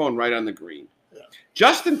microphone right on the green. Yeah.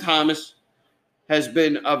 Justin Thomas has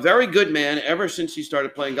been a very good man ever since he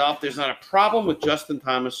started playing golf. There's not a problem with Justin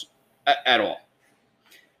Thomas at all.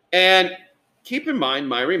 And keep in mind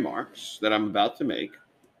my remarks that I'm about to make.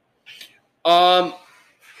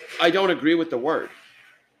 I don't agree with the word,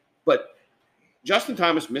 but Justin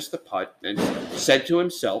Thomas missed the putt and said to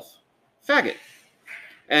himself, faggot.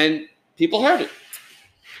 And people heard it.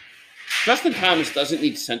 Justin Thomas doesn't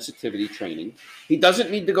need sensitivity training. He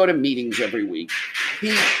doesn't need to go to meetings every week.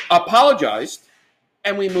 He apologized,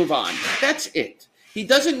 and we move on. That's it. He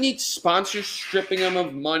doesn't need sponsors stripping him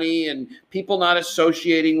of money and people not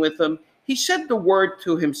associating with him. He said the word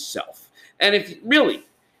to himself. And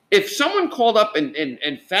if someone called up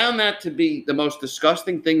and found that to be the most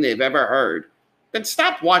disgusting thing they've ever heard, then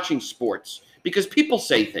stop watching sports, because people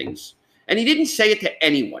say things. And he didn't say it to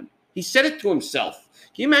anyone. He said it to himself.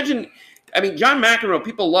 Can you imagine? I mean, John McEnroe,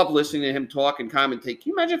 people love listening to him talk and commentate. Can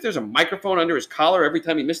you imagine if there's a microphone under his collar every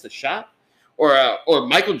time he missed a shot? Or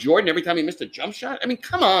Michael Jordan every time he missed a jump shot? I mean,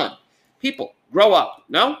 come on. People, grow up.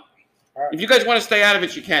 No? If you guys want to stay out of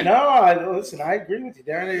it, you can. No, listen, I agree with you,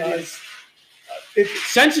 Darren.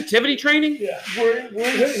 Sensitivity training? Yeah. We're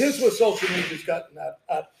Here's where social media's gotten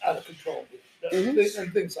out of control. Mhm.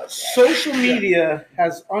 And things like that. social media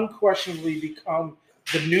has unquestionably become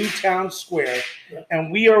the new town square,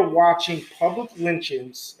 and we are watching public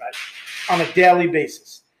lynchings on a daily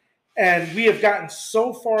basis. And we have gotten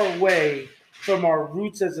so far away from our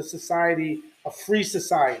roots as a society, a free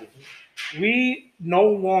society. We no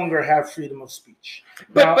longer have freedom of speech.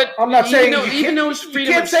 Now, But I'm not saying even though it's you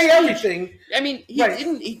freedom can't of say speech, everything. I mean, Right.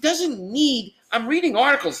 he doesn't need. I'm reading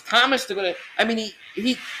articles. Thomas to go to. I mean,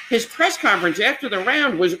 his press conference after the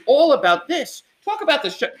round was all about this. Talk about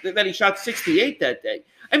that he shot 68 that day.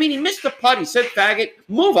 I mean, he missed the putt. He said faggot.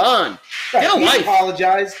 Move on. Right. Get a He life.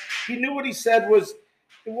 apologized. He knew what he said was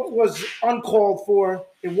uncalled for.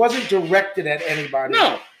 It wasn't directed at anybody.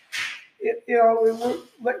 No.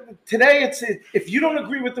 Today it's if you don't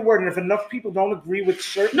agree with the word, and if enough people don't agree with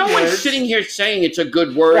certain No words, one's sitting here saying it's a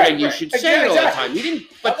good word Right, and you right. should say it all the Exactly. time. He didn't.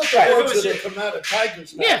 How But about Right. the If it words was that have come out of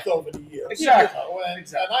Tiger's mouth Yeah. over the years? Exactly.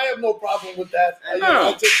 And I have no problem with that.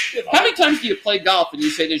 No. Just, how many times do you play golf and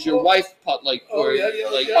you say, "Does your wife putt like?" Oh, Or yeah. I mean,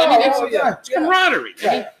 it's yeah. camaraderie. I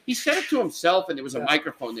mean, Right. he said it to himself, and there was a Yeah.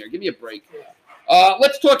 microphone there. Give me a break. Yeah.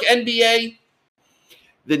 Let's talk NBA.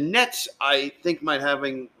 The Nets, I think, might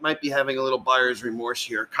be having a little buyer's remorse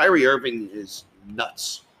here. Kyrie Irving is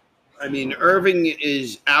nuts. I mean, Irving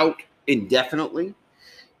is out indefinitely.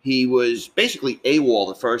 He was basically AWOL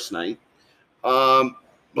the first night.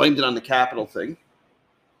 Blamed it on the Capitol thing.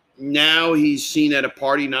 Now he's seen at a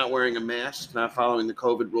party not wearing a mask, not following the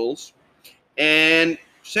COVID rules, and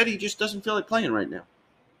said he just doesn't feel like playing right now.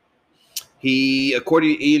 He,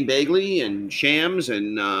 according to Ian Begley and Shams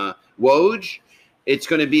and Woj, it's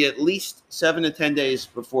going to be at least 7 to 10 days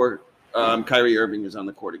before Kyrie Irving is on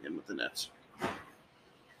the court again with the Nets.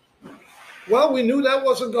 Well, we knew that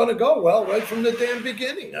wasn't going to go well right from the damn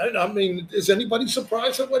beginning. I mean, is anybody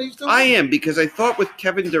surprised at what he's doing? I am, because I thought with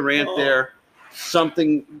Kevin Durant there,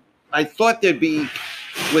 I thought there'd be,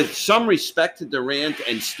 with some respect to Durant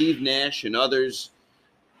and Steve Nash and others,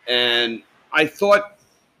 and I thought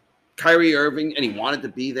Kyrie Irving, and he wanted to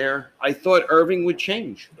be there, I thought Irving would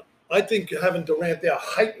change. I think having Durant there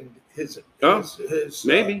heightened his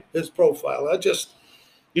maybe. his profile.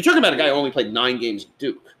 You're talking about a guy who only played 9 games at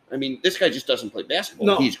Duke. I mean, this guy just doesn't play basketball.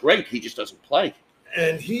 No. He's great. He just doesn't play.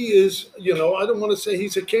 And he is, I don't want to say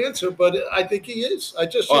he's a cancer, but I think he is.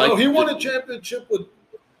 He won a championship with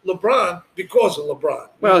LeBron because of LeBron.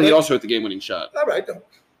 Well, he also hit the game-winning shot. All right.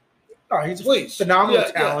 he's a Please. phenomenal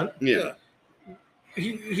Yeah, talent. Yeah.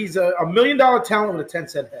 He's a $1 million talent with a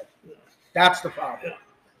 10-cent head. That's the problem.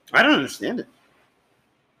 I don't understand it.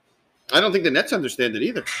 I don't think the Nets understand it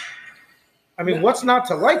either. I mean, what's not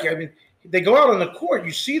to like? I mean, they go out on the court,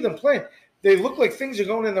 you see them playing. They look like things are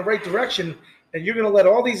going in the right direction, and you're going to let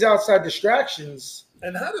all these outside distractions.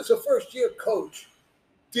 And how does a first-year coach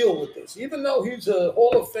deal with this? Even though he's a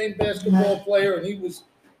Hall of Fame basketball player and he was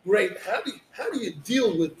great, how do you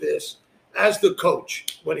deal with this as the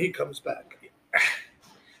coach when he comes back?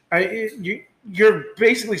 You're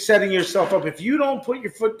basically setting yourself up. If you don't put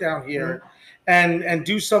your foot down here and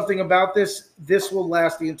do something about this, this will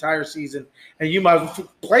last the entire season. And you might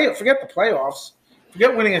forget the playoffs,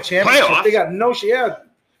 forget winning a championship. Playoffs? They got no share.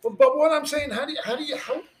 But what I'm saying, how do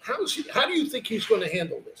you think he's going to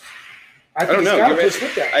handle this? I don't know. Put his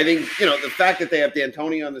foot down. I think, the fact that they have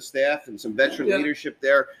D'Antoni on the staff and some veteran Yeah. leadership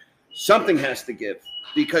there, something has to give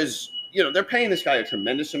because, they're paying this guy a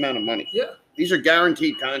tremendous amount of money. Yeah, These are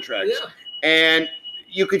guaranteed contracts. yeah, And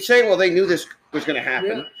you could say, well, they knew this was going to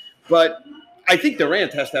happen. Yeah. But I think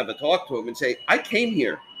Durant has to have a talk to him and say, I came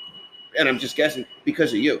here, and I'm just guessing,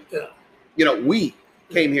 because of you. yeah. We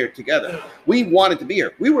came here together. Yeah. We wanted to be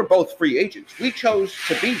here. We were both free agents. We chose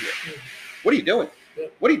to be here. What are you doing? Yeah.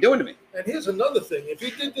 What are you doing to me? And here's another thing: if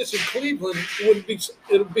he did this in Cleveland,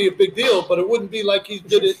 it'd be a big deal, but it wouldn't be like he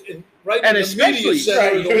did it in And in the media especially-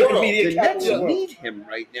 center of the Right, world. media The Nets capital. need him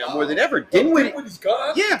right now more than ever. Didn't we? When he's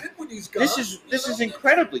gone, Yeah. when he's gone. This is You know,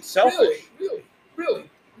 incredibly selfish.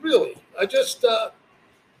 Really. I just The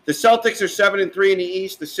Celtics are 7-3 in the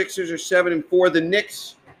East. The Sixers are 7-4. The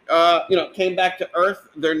Knicks, came back to earth.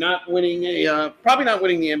 They're not winning probably not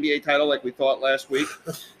winning the NBA title like we thought last week.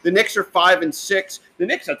 The Knicks are 5-6. The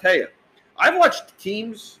Knicks, I'll tell you, I've watched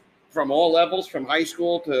teams from all levels, from high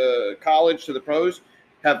school to college to the pros,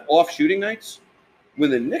 have off shooting nights. When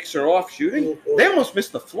the Knicks are off shooting, they almost miss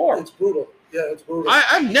the floor. it's brutal. Yeah, it's brutal.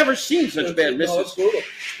 I've never seen such bad No, it's misses. brutal.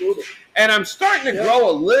 It's brutal. And I'm starting to Yeah. grow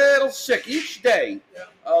a little sick each day. Yeah.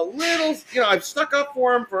 A little, I've stuck up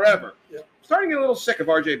for him forever. Yeah. Starting to get a little sick of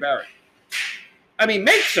RJ Barrett. I mean,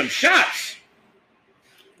 make some shots.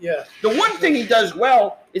 Yeah, The one thing he does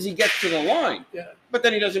well is he gets to the line, yeah. but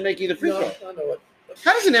then he doesn't make either free No, throw. I know it.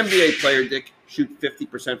 How does an NBA player, Dick, shoot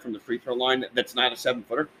 50% from the free throw line that's not a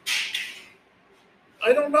 7-footer?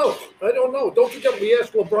 I don't know. Don't forget, we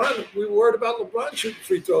asked LeBron. We were worried about LeBron shooting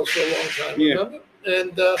free throws for a long time. Yeah. Remember?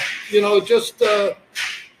 And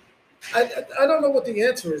I don't know what the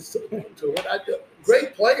answer is to it.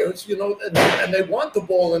 Great players, and they want the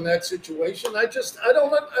ball in that situation. I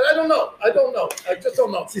don't know. I just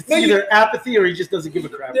don't know. It's either apathy or he just doesn't give a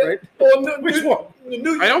crap, right? Which one?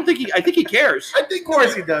 I think he cares. I think, Of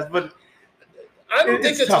course he does, but I don't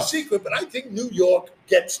think It's it's tough. a secret, but I think New York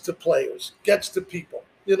gets to players, gets to people.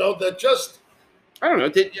 That just I don't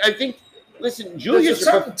know. Listen, there's a Julius,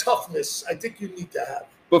 certain toughness I think you need to have.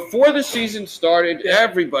 before the season started, Yeah.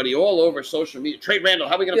 everybody all over social media, trade Randall.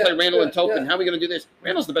 How are we going to Yeah, play Randall and yeah, Topin? yeah. How are we going to do this?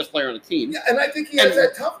 Randall's the best player on the team. Yeah, and I think he has And-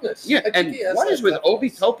 that toughness. Yeah, I think and he has what that is with toughness. Obi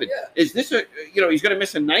Toppin? Yeah. Is this he's going to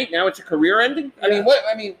miss a night? Now it's a career ending? Yeah.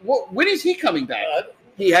 When is he coming back? Uh,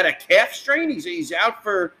 He had a calf strain. He's out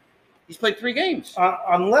for. He's played 3 games.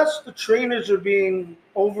 unless the trainers are being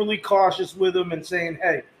overly cautious with him and saying,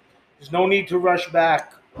 "Hey, there's no need to rush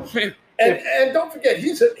back." and don't forget,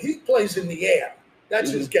 he plays in the air.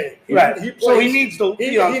 That's his game. Right. He So he plays- needs the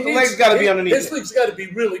he the needs- legs got to be underneath. His leg's got to be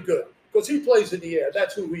really good because he plays in the air.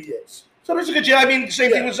 That's who he is. So there's a good chance. I mean,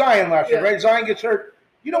 same thing Yeah. with Zion last year, Yeah. right? Zion gets hurt.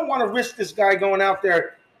 You don't want to risk this guy going out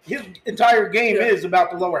there. His entire game Yeah. is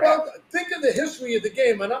about the lower half. Well, think of the history of the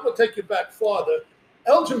game, and I'm going to take you back farther.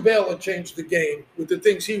 Elgin Baylor changed the game with the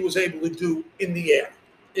things he was able to do in the air.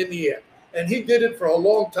 And he did it for a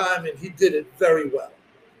long time, and he did it very well.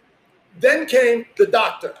 Then came the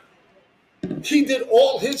doctor. He did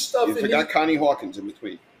all his stuff You in forgot Connie Hawkins in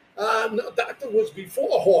between. no, Doctor was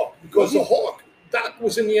before Hawk because the Hawk. Doc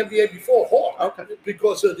was in the NBA before Hawk. Okay.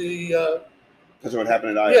 Because of the Because of what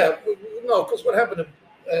happened at Iowa. because what happened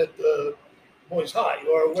at Boys High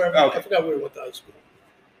or wherever Okay. I forgot where he went to high school.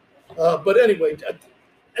 But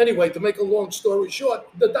anyway, to make a long story short,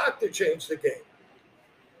 the doctor changed the game.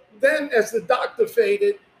 Then, as the doctor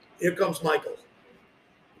faded, here comes Michael.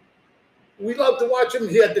 We love to watch him.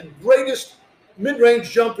 He had the greatest mid-range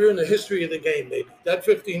jumper in the history of the game, maybe. That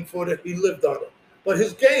 15-footer, he lived on it. But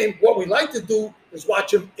his game, what we like to do is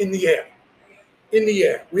watch him in the air. In the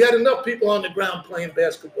air. We had enough people on the ground playing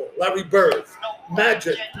basketball. Larry Bird,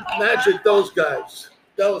 Magic, those guys.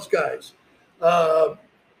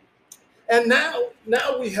 And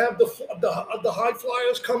now we have the high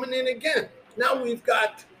flyers coming in again. Now we've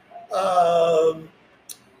got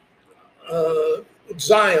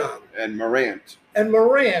Zion And Morant. and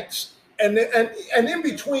Morant, and in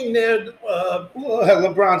between there,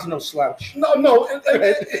 LeBron's no slouch. in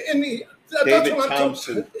the that's David what I'm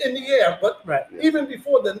Thompson. talking in the air. But Right. even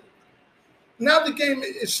before then, now the game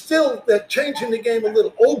is still that changing the game a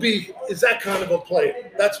little. Obi is that kind of a player.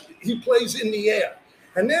 He plays in the air,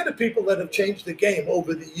 And they're the people that have changed the game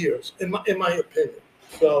over the years, in my opinion.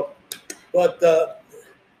 So, but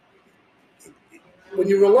when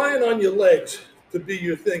you're relying on your legs to be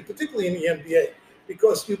your thing, particularly in the NBA,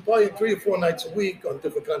 because you're playing 3 or 4 nights a week on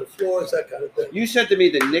different kind of floors, that kind of thing. You said to me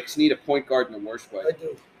the Knicks need a point guard in the worst way.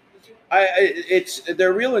 I do.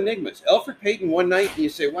 They're real enigmas. Elfrid Payton one night and you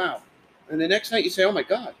say, wow. And the next night you say, oh my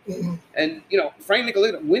God. Mhm. And Frank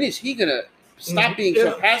Nicolino, when is he gonna stop being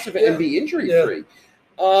so passive Yeah. and be injury free?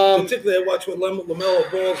 Particularly, I watch what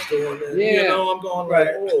LaMelo Ball's doing, and I'm going like,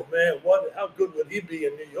 oh man, how good would he be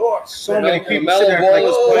in New York? So many people LaMelo sitting Ball there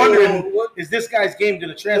is like, wondering, what is this guy's game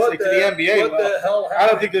going to translate to the NBA? What the hell happened? I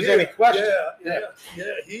don't think there's any question. Yeah,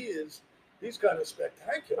 he is. He's kind of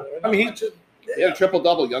spectacular. I mean, He had a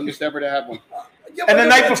triple-double, youngest ever to have one. And the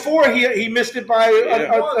night before, he missed it by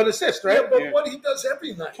an assist, right? Yeah, but what he does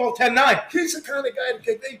every night. 12-10-9. He's the kind of guy to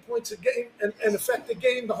get 8 points a game and affect the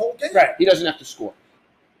game, the whole game. Right. He doesn't have to score.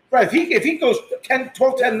 Right. If he goes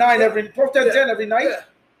 12-10-9 every 12-10-10 every night.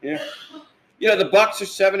 Yeah. The Bucks are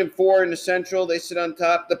 7-4 in the Central. They sit on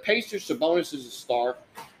top. The Pacers, Sabonis is a star.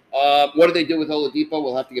 What do they do with Oladipo?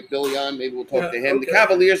 We'll have to get Billy on. Maybe we'll talk to him. Okay. The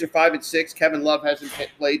Cavaliers are 5-6. Kevin Love hasn't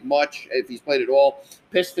played much, if he's played at all.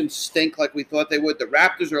 Pistons stink like we thought they would. The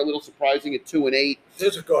Raptors are a little surprising at 2-8.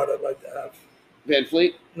 There's a guard I'd like to have. Van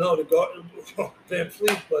Fleet? No, the guard, Van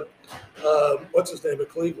Fleet, but what's his name at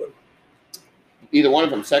Cleveland? Either one of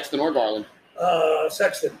them, Sexton or Garland.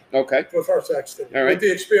 Sexton. Okay. Prefer Sexton. All right. With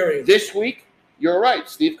the experience. This week, you're right.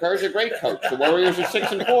 Steve Kerr's a great coach. The Warriors are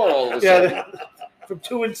 6-4 all of a sudden. From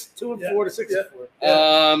 2-4 to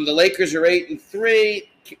 6-4. The Lakers are 8-3.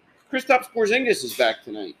 Kristaps Porzingis is back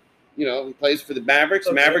tonight. He plays for the Mavericks.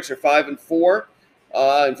 Okay. Mavericks are 5-4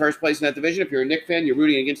 in first place in that division. If you're a Knicks fan, you're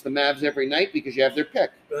rooting against the Mavs every night because you have their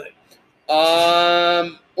pick. Right.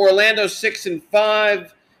 Orlando's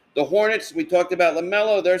 6-5. The Hornets, we talked about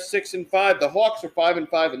LaMelo. They're 6-5. The Hawks are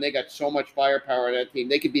 5-5, and they got so much firepower on that team.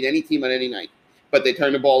 They could beat any team on any night, but they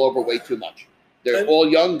turn the ball over way too much. They're all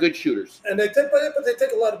young, good shooters. And they take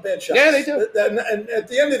a lot of bad shots. Yeah, they do. And at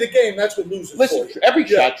the end of the game, that's what loses. Listen, for you. every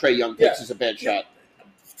shot Trae Young takes is a bad shot.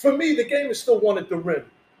 For me, the game is still won at the rim,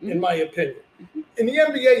 in my opinion. In the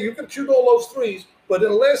NBA, you can shoot all those threes, but in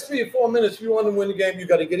the last 3 or 4 minutes, if you want to win the game, you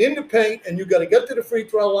got to get in the paint, and you got to get to the free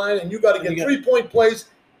throw line, and you got to get 3-point plays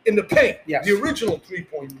in the paint. Yes. The original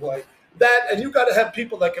 3-point play. That, and you got to have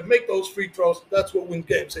people that can make those free throws. That's what wins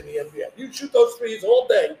games in the NBA. You shoot those threes all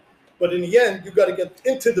day, but in the end, you got to get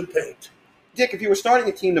into the paint. Dick, if you were starting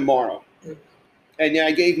a team tomorrow, and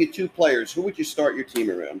I gave you 2 players, who would you start your team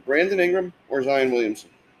around? Brandon Ingram or Zion Williamson?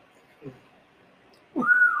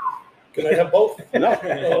 Can I have both? No.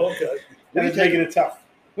 Oh, okay. And it's making it tough.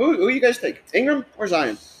 Who you guys take? Ingram or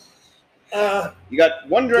Zion? Do You got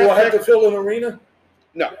one I draft have to pick? fill an arena?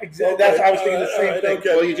 No. Exactly. That's I was thinking the same Alright, thing.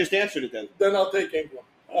 okay. Well, you just answered it then. Then I'll take Ingram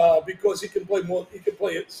because he can play more. He can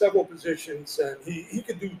play at several positions, and he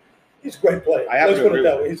can do. He's a great player. I have Let's to put it agree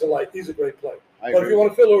that with way. He's a great player. I But if agree. you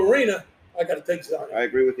want to fill an arena, I got to take Zion. I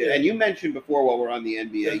agree with you. Yeah. And you mentioned before while we're on the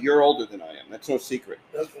NBA, Yeah. you're older than I am. That's no secret.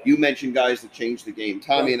 That's fine. You mentioned guys that changed the game.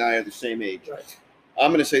 Tommy Right. and I are the same age. Right. I'm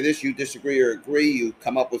going to say this. You disagree or agree. You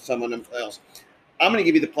come up with someone else. I'm going to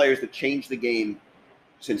give you the players that changed the game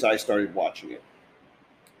since I started watching it.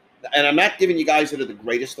 And I'm not giving you guys that are the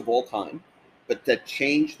greatest of all time, but that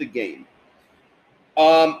changed the game.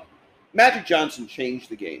 Magic Johnson changed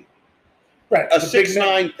the game. Right. A The big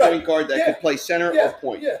man. 6'9" point guard that could play center Yeah, or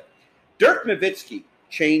point. yeah. Dirk Nowitzki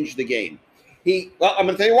changed the game. Well, I'm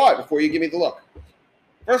going to tell you why before you give me the look.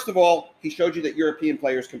 First of all, he showed you that European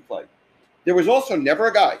players can play. There was also never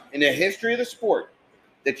a guy in the history of the sport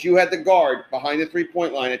that you had the guard behind the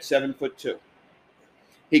three-point line at 7'2".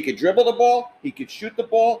 He could dribble the ball, he could shoot the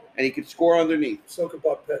ball, and he could score underneath. So could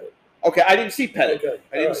Buck Pettit. Okay, I didn't see Pettit. Okay,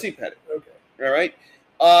 I didn't all right. see Pettit. Okay. All right.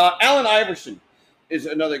 Allen Iverson is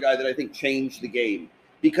another guy that I think changed the game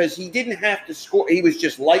because he didn't have to score. He was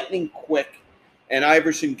just lightning quick, and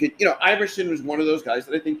Iverson could. Iverson was one of those guys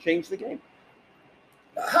that I think changed the game.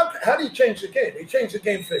 How do you change the game? He changed the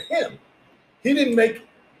game for him. He didn't make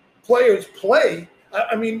players play.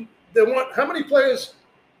 I mean, there weren't how many players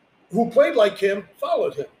who played like him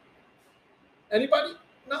followed him? Anybody?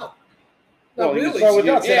 No. Well, Not he was- really. So with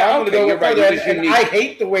that said, Yeah, I'm going to okay, go you're with right. further, He was and unique. I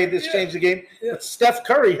hate the way this Yeah. changed the game. Yeah. But Steph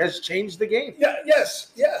Curry has changed the game. Yeah.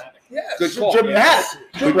 Yes. Yeah. Yes. Good call. Dramatic.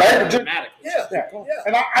 Good Right? Dramatic. Yeah. Yeah. Yeah.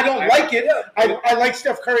 And I don't like it. Yeah. I like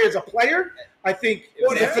Steph Curry as a player. I think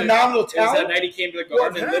What he's a happened? phenomenal It was that talent. night he came to the What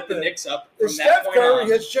Garden and lit the happened? Knicks up. From that Steph point Curry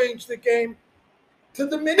on, has changed the game to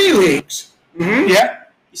the mini leagues. Yeah.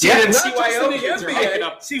 You see Yeah, that not just CYO in the kids are NBA. hyping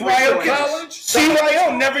up. CYO fourth kids. quarters.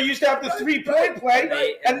 CYO never used to have the Right, 3-point play,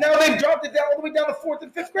 right. and now they've dropped it down all the way down to 4th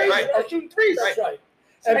and 5th grade. Right. Are shooting threes. That's right.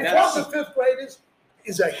 So And that's- 4th and 5th graders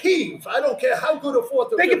is a heave. I don't care how good a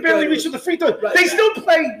 4th or They 5th can barely grader reach is. to the free throw. Right. They still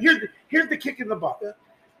play. Here's the kick in the butt. Yeah.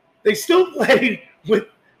 They still play with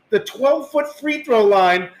the 12-foot free throw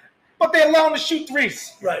line, but they allow them to shoot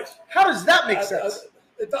threes. Right. How does that make sense?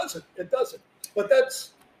 It doesn't. It doesn't. But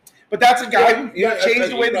that's But that's a guy who Yeah,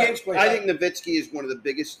 changed the way the right. game's played. I think Nowitzki is one of the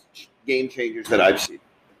biggest game changers that I've seen.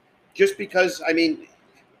 Just because, I mean,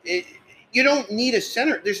 you don't need a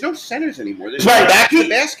center. There's no centers anymore. There's Right. no back to the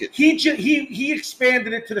basket. he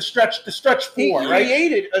expanded it to the stretch He four, right?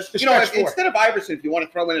 created a, The you know, stretch four. instead of Iverson, if you want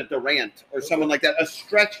to throw in a Durant or someone like that, a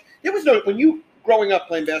stretch. There was no, when you growing up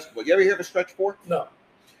playing basketball, you ever hear of a stretch four? no.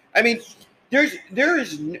 I mean, there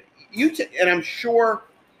is and I'm sure.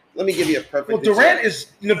 Let me give you a perfect. Well, Durant is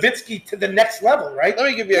Nowitzki to the next level, right? Let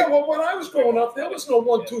me give you. Yeah, well, when I was growing up, there was no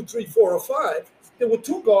 1, 2, 3, 4, or 5. There were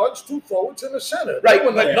 2 guards, 2 forwards, and a center. Right, There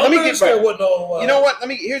were but no let me numbers, get- there were no. You know what?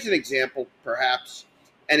 Here's an example, perhaps,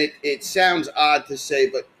 and it sounds odd to say,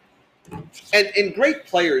 but and great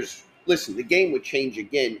players. Listen, the game would change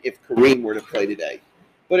again if Kareem were to play today.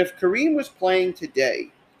 But if Kareem was playing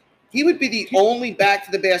today, he would be the only back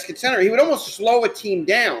to the basket center. He would almost slow a team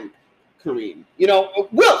down. Kareem,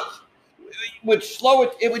 Wilt would slow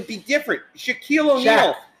it. It would be different. Shaquille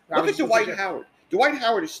O'Neal. Look at Dwight Howard. Dwight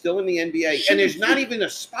Howard is still in the NBA, and there's not even a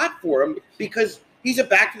spot for him because he's a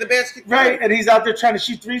back to the basket. Right, and he's out there trying to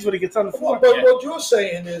shoot threes when he gets on the floor. But what you're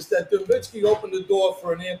saying is that Nowitzki opened the door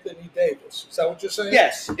for an Anthony Davis. Is that what you're saying?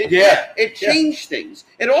 Yes. It changed things.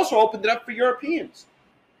 It also opened it up for Europeans.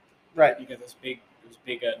 Right. You got those big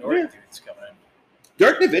Northern dudes coming in.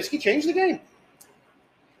 Dirk Nowitzki changed the game.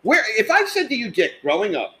 Where if I said to you, Dick,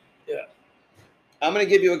 growing up, I'm going to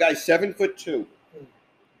give you a guy 7'2"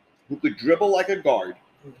 who could dribble like a guard,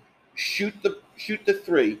 shoot the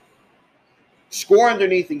three, score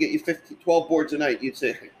underneath, and get you 12 boards a night. You'd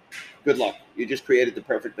say, "Good luck. You just created the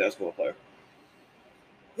perfect basketball player."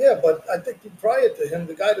 Yeah, but I think prior to him,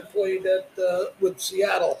 the guy that played with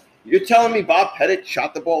Seattle, You're telling me Bob Pettit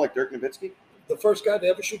shot the ball like Dirk Nowitzki? the first guy to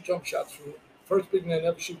ever shoot jump shots, first big man to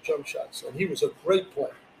ever shoot jump shots, and he was a great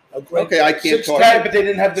player. Okay, I can't talk. Right, but they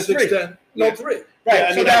didn't have the three. 6'10", no 3. Right, Yeah, I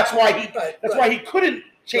so mean, that's why Right. why he couldn't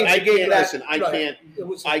change I the game. can't That, listen.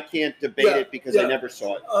 I can't debate Yeah, it because I yeah. never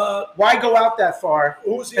saw it. why go out that far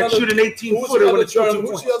Who was the and other? shoot an Who was 18-footer the when other it's still 2 German? Who's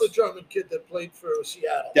points? the other German kid that played for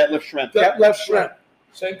Seattle? Detlef Schrempf. That left shrimp.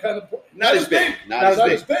 Same kind of. Not as big. Not Not as as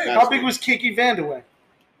big. big. big. Not How as big was Kiki Vandeweghe?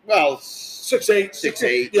 Well, 6'8",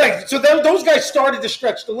 6'8". Yeah. Like, so those guys started to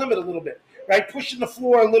stretch the limit a little bit, right? Pushing the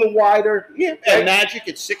floor a little wider. Yeah, and Magic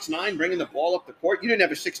at 6'9", bringing the ball up the court. You didn't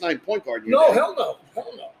have a 6'9" point guard. in your No, day. hell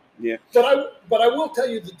no. Yeah. But I will tell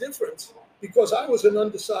you the difference because I was an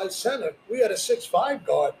undersized center. We had a 6'5"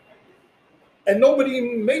 guard, and nobody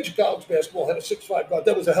in major college basketball had a 6'5" guard.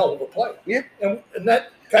 That was a hell of a play. Yeah. and that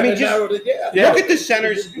kind of just- narrowed it. Yeah. Yeah. Look at the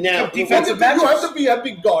centers now. Defensive You have matchups. to be a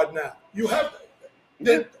big guard now. You have,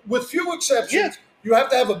 with few exceptions, Yeah. you have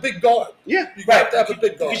to have a big guard. Yeah. You have to have a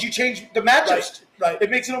big guard. Because you change the matchups. Right. It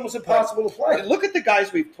makes it almost impossible to play. Look at the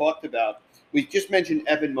guys we've talked about. We just mentioned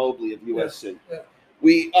Evan Mobley of USC. Yeah.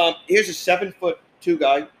 We here's a 7'2"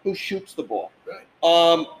 guy who shoots the ball.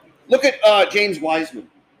 Right. Look at James Wiseman.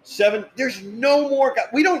 There's no more guys.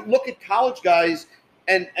 We don't look at college guys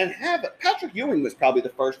and have Patrick Ewing was probably the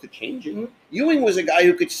first to change it. Mhm. Ewing was a guy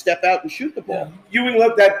who could step out and shoot the ball. Ewing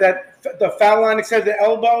looked that the foul line extended, the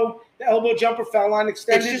elbow jumper, foul line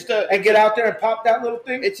extended, It's just and get out there and pop that little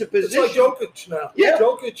thing. It's a It's position. like Jokic now. Yeah.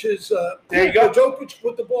 Jokic is. There you go. Jokic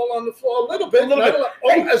put the ball on the floor a little bit. A little not bit. lot.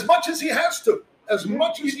 Oh, as much as he has to. As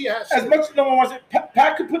much as he has to. As much as no one wants it,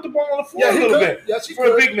 Pat could put the ball on the floor Yeah, a he little could. bit Yes, he for a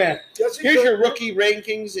could. big man. Yes, he Here's could. your rookie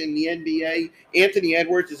rankings in the NBA. Anthony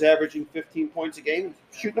Edwards is averaging 15 points a game,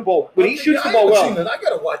 shooting the ball. When he shoots the ball I well. haven't seen it. I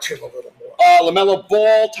got to watch him a little more. LaMelo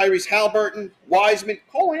Ball, Tyrese Halliburton, Wiseman,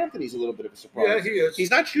 Cole Anthony's a little bit of a surprise. Yeah, he is.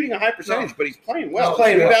 He's not shooting a high percentage, No. but he's playing well. He's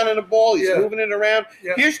playing He's well. rebounding the ball. He's Yeah. moving it around.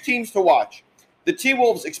 Yeah. Here's teams to watch. The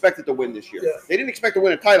T-Wolves expected to win this year. Yeah. They didn't expect to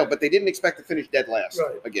win a title, but they didn't expect to finish dead last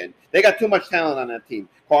Right. again. They got too much talent on that team.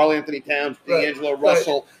 Karl Anthony Towns, Right. D'Angelo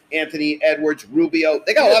Russell, Anthony Edwards, Rubio.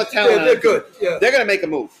 They got a lot of talent on They're that team. good. Yeah. They're going to make a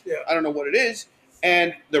move. Yeah. I don't know what it is.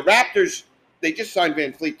 And the Raptors, they just signed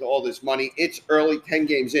Van Fleet to all this money. It's early, 10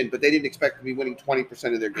 games in, but they didn't expect to be winning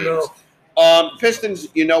 20% of their games. No. Pistons,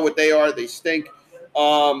 you know what they are. They stink.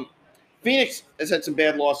 Phoenix has had some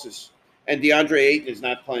bad losses, and DeAndre Ayton is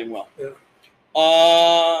not playing well. Yeah.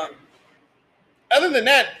 Other than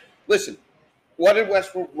that, listen, what did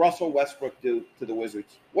Russell Westbrook do to the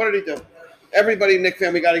Wizards? What did he do? everybody, Knicks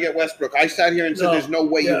fan, we got to get Westbrook. I sat here and said, No. "There's no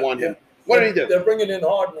way Yeah, you want him." yeah. What did he do? They're bringing in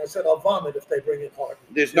Harden. I said I'll vomit if they bring in Harden.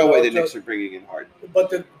 There's You no know, way the just- Knicks are bringing in Harden. But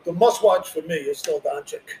the must-watch for me is still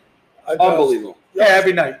Doncic. Unbelievable. Yeah,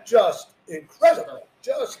 every night. Just incredible.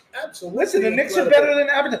 Just absolutely. Listen, the Knicks are incredible. better than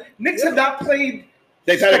average. Knicks have not played.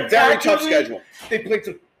 They've had a very tough spectacularly. schedule. They played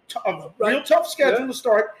a real Right. tough schedule Yeah. to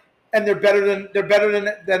start, and they're better than was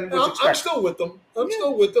I'm expected. still with them. I'm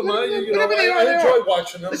still with them. I Whatever they are, they enjoy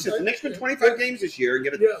watching them. Listen, the Knicks win 25 games this year and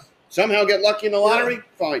get Yeah. somehow get lucky in the lottery.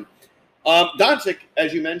 Fine. Doncic,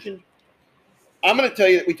 as you mentioned, I'm going to tell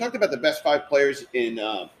you that we talked about the best 5 players in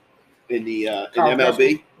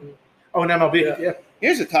MLB. Oh, in MLB, Yeah. yeah.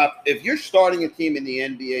 Here's the top. If you're starting a team in the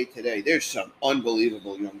NBA today, there's some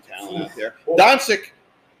unbelievable young talent out there. Doncic,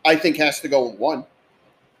 I think, has to go with 1.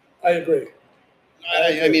 I agree.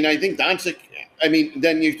 I mean, I think Doncic. I mean,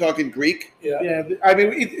 then you're talking Greek. Yeah. Yeah, I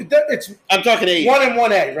mean, it's I'm talking age. 1 and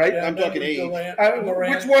 1A, right? Yeah, I'm talking maybe age.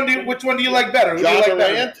 Morant. Which one do you like better? Who do you John like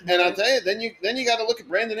better? Morant, and I'll tell you, then you got to look at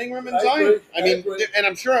Brandon Ingram and I Zion. agree. I I mean, agree. and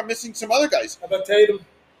I'm sure I'm missing some other guys. How about Tatum?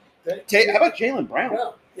 How about Jalen Brown?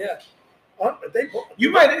 Brown. Yeah. They both- You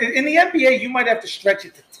might in the NBA, you might have to stretch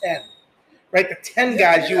it to 10, right? The 10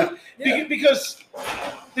 guys you would Yeah. because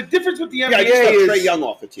the difference with the Yeah, NBA I just left is Trae Young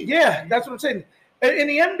off the team. yeah, that's what I'm saying. In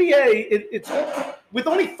the NBA, it's with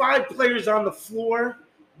only 5 players on the floor,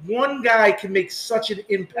 one guy can make such an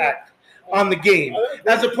impact on the game,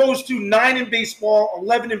 as opposed to 9 in baseball,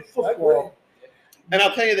 11 in football. And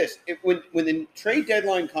I'll tell you this: when the trade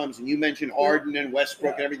deadline comes, and you mentioned Harden and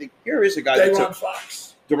Westbrook and everything, here is a guy that's De'Aaron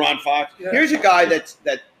Fox. De'Aaron Fox. Yeah. Here's a guy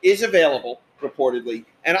that is available reportedly,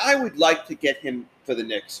 and I would like to get him for the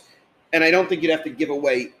Knicks. And I don't think you'd have to give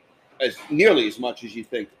away as nearly as much as you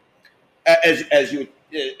think, as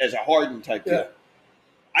a Harden type Yeah. deal.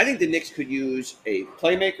 I think the Knicks could use a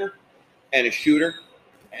playmaker and a shooter,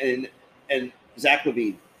 and Zach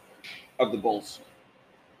LaVine of the Bulls.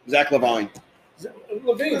 Zach LaVine.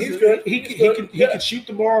 Levine, he's good. He He's can good. he can shoot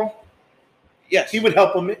the ball. Yes, He would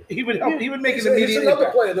help him. He would help. He would make He's an immediate another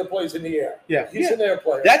impact. player that plays in the air. Yeah. He's an air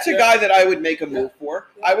player. That's a Yeah. guy that I would make a move for.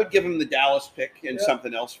 Yeah. I would give him the Dallas pick and Yeah.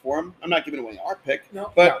 something else for him. I'm not giving away our pick. No.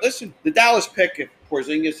 But listen, the Dallas pick, if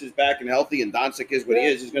Porzingis is back and healthy and Doncic is what he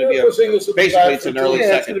is going to be Porzingis will be basically back it's for an 2 early weeks.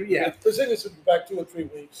 Yeah, it's second. gonna be, yeah. Porzingis will be back 2 or 3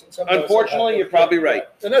 weeks. And something else will Unfortunately, happen. you're probably right.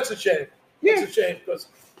 And that's a shame. Yeah. It's a shame because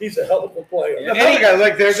he's a hell of a player. Yeah. Another guy,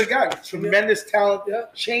 like there's a guy, tremendous talent, Yeah.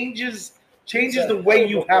 changes the way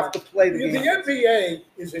you have to play the The game. NBA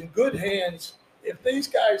is in good hands. If these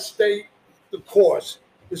guys stay the course,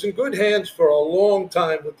 is in good hands for a long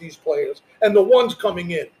time with these players. And the ones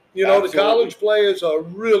coming in. You know, Absolutely. the college players are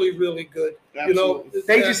really, really good. Absolutely. You know,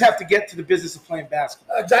 They just have to get to the business of playing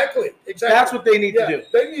basketball. Exactly. That's what they need Yeah, to do.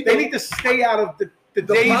 They They need to stay out of the the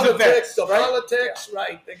days of politics, vets. the Right? politics,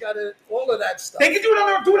 right? They got to all of that stuff. They can do it on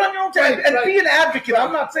your own time Right, and right. be an advocate.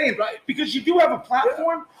 I'm Right, not saying right. because you do have a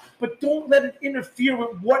platform, but don't let it interfere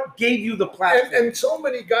with what gave you the platform. And so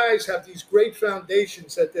many guys have these great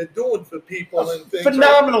foundations that they're doing for people and things.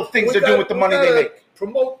 Phenomenal things We they're doing gotta- with the we money they gotta make.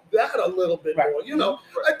 Promote that a little bit Right. more. You know,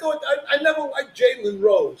 I thought I never liked Jalen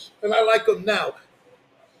Rose, and I like him now.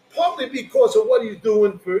 Partly because of what he's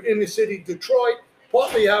doing for inner city Detroit,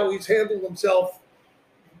 partly how he's handled himself.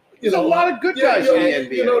 There's a lot of good guys in the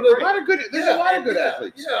NBA. You know, There's a lot of good yeah,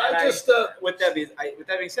 athletes. Yeah, And I just with that being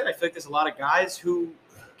said, I feel like there's a lot of guys who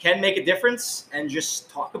can make a difference and just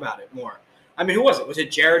talk about it more. I mean, who was it? Was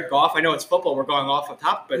it Jared Goff? I know it's football. We're going off the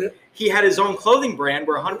top, but Yeah. he had his own clothing brand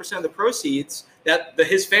where 100% of the proceeds that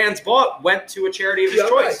his fans bought went to a charity of his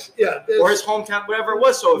choice right. Yeah, or his hometown, whatever it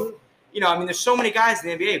was. So, if, I mean, there's so many guys in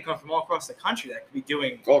the NBA who come from all across the country that could be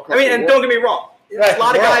doing. All across I mean, the and world. don't get me wrong, Yeah. there's a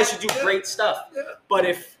lot of Right. guys who do Yeah. great stuff. Yeah. But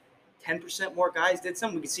if 10% more guys did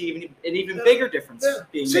something, we could see an even Yeah. bigger difference Yeah.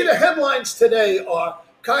 being See, made. the headlines today are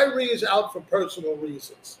Kyrie is out for personal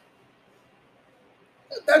reasons.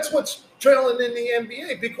 That's what's trailing in the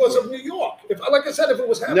NBA because of New York. Like I said, if it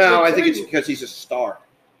was happening, No, in I think it's Cleveland- because he's a star.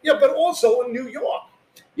 yeah, but also in New York.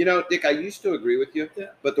 You know, Dick, I used to agree with you, Yeah.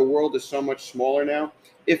 but the world is so much smaller now.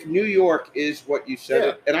 If New York is what you said,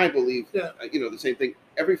 Yeah. and I believe, Yeah. the same thing,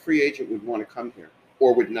 every free agent would want to come here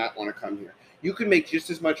or would not want to come here. You can make just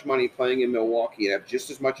as much money playing in Milwaukee and have just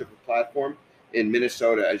as much of a platform in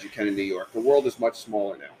Minnesota as you can in New York. The world is much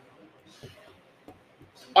smaller now.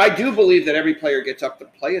 I do believe that every player gets up to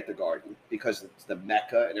play at the Garden because it's the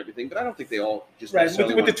Mecca and everything, but I don't think they all just Right,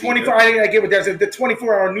 necessarily with the want to be 24, there. I get what that is. The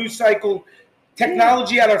 24-hour news cycle,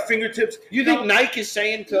 technology at our fingertips. You think Nike is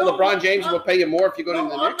saying to No, LeBron James, I'm- "We'll pay you more if you go to No,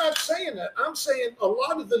 the I'm Knicks"? not saying that. I'm saying a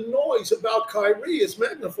lot of the noise about Kyrie is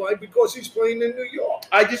magnified because he's playing in New York.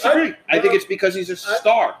 I disagree. I think it's because he's a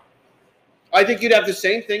star. I think you'd have the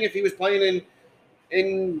same thing if he was playing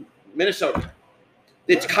in Minnesota.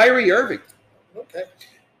 It's Kyrie Irving. Okay.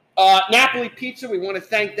 Napoli Pizza, we want to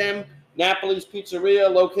thank them. Napoli's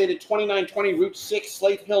Pizzeria, located 2920 Route 6,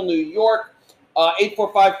 Slate Hill, New York.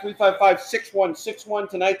 845-355-6161.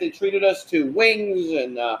 Tonight they treated us to wings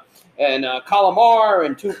and calamar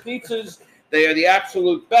and 2 pizzas. They are the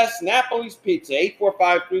absolute best. Napoli's Pizza,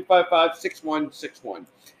 845-355-6161.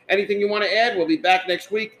 Anything you want to add? We'll be back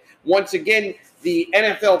next week. Once again, the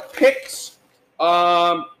NFL picks.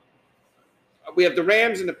 We have the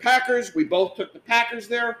Rams and the Packers. We both took the Packers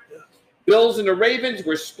there. Yeah. Bills and the Ravens.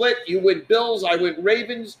 We're split. You went Bills. I went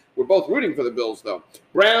Ravens. We're both rooting for the Bills, though.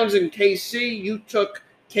 Browns and KC. You took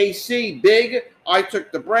KC big. I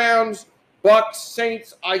took the Browns. Bucks,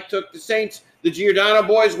 Saints. I took the Saints. The Giordano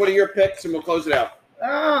boys. What are your picks? And we'll close it out.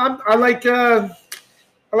 I like the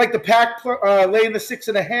Pack laying the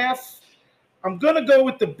 6.5. I'm gonna go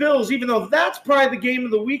with the Bills, even though that's probably the game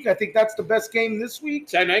of the week. I think that's the best game this week.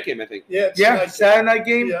 Saturday night game, I think. Yeah. Saturday night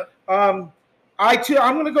game. Yeah. I'm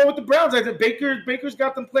gonna go with the Browns. I think Baker's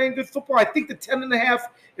got them playing good football. I think the 10.5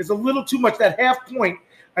 is a little too much. That half point,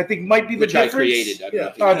 I think, might be the Which difference. I created.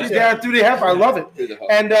 Through the half, I love it. Through the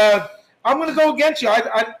hook. And I'm gonna go against you.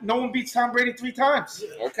 No one beats Tom Brady 3 times.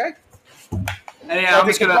 Okay. And yeah, I'm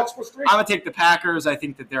take the Bucks plus 3. I'm gonna take the Packers. I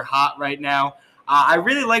think that they're hot right now. I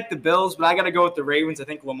really like the Bills, but I got to go with the Ravens. I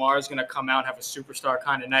think Lamar is going to come out and have a superstar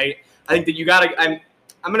kind of night. I think that you got to – I'm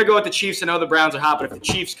going to go with the Chiefs. I know the Browns are hot, but if the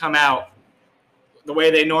Chiefs come out the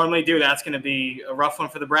way they normally do, that's going to be a rough one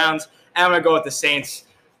for the Browns. And I'm going to go with the Saints.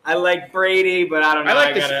 I like Brady, but I don't know.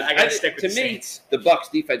 I got to stick with the Saints. To me, the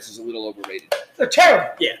Bucs defense is a little overrated. They're terrible.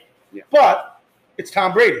 Yeah. But it's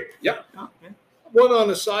Tom Brady. Yep. Oh, yeah. One on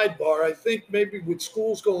the sidebar, I think maybe with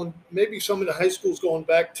schools going, maybe some of the high schools going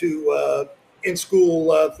back to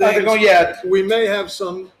in-school things. We may have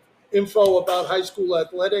some info about high school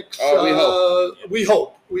athletics. We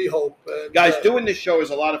hope. We hope. And, Guys, doing this show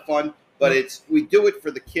is a lot of fun, but we do it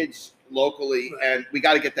for the kids locally, and we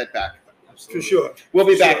got to get that back. for sure. We'll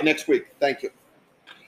be back next week. Thank you.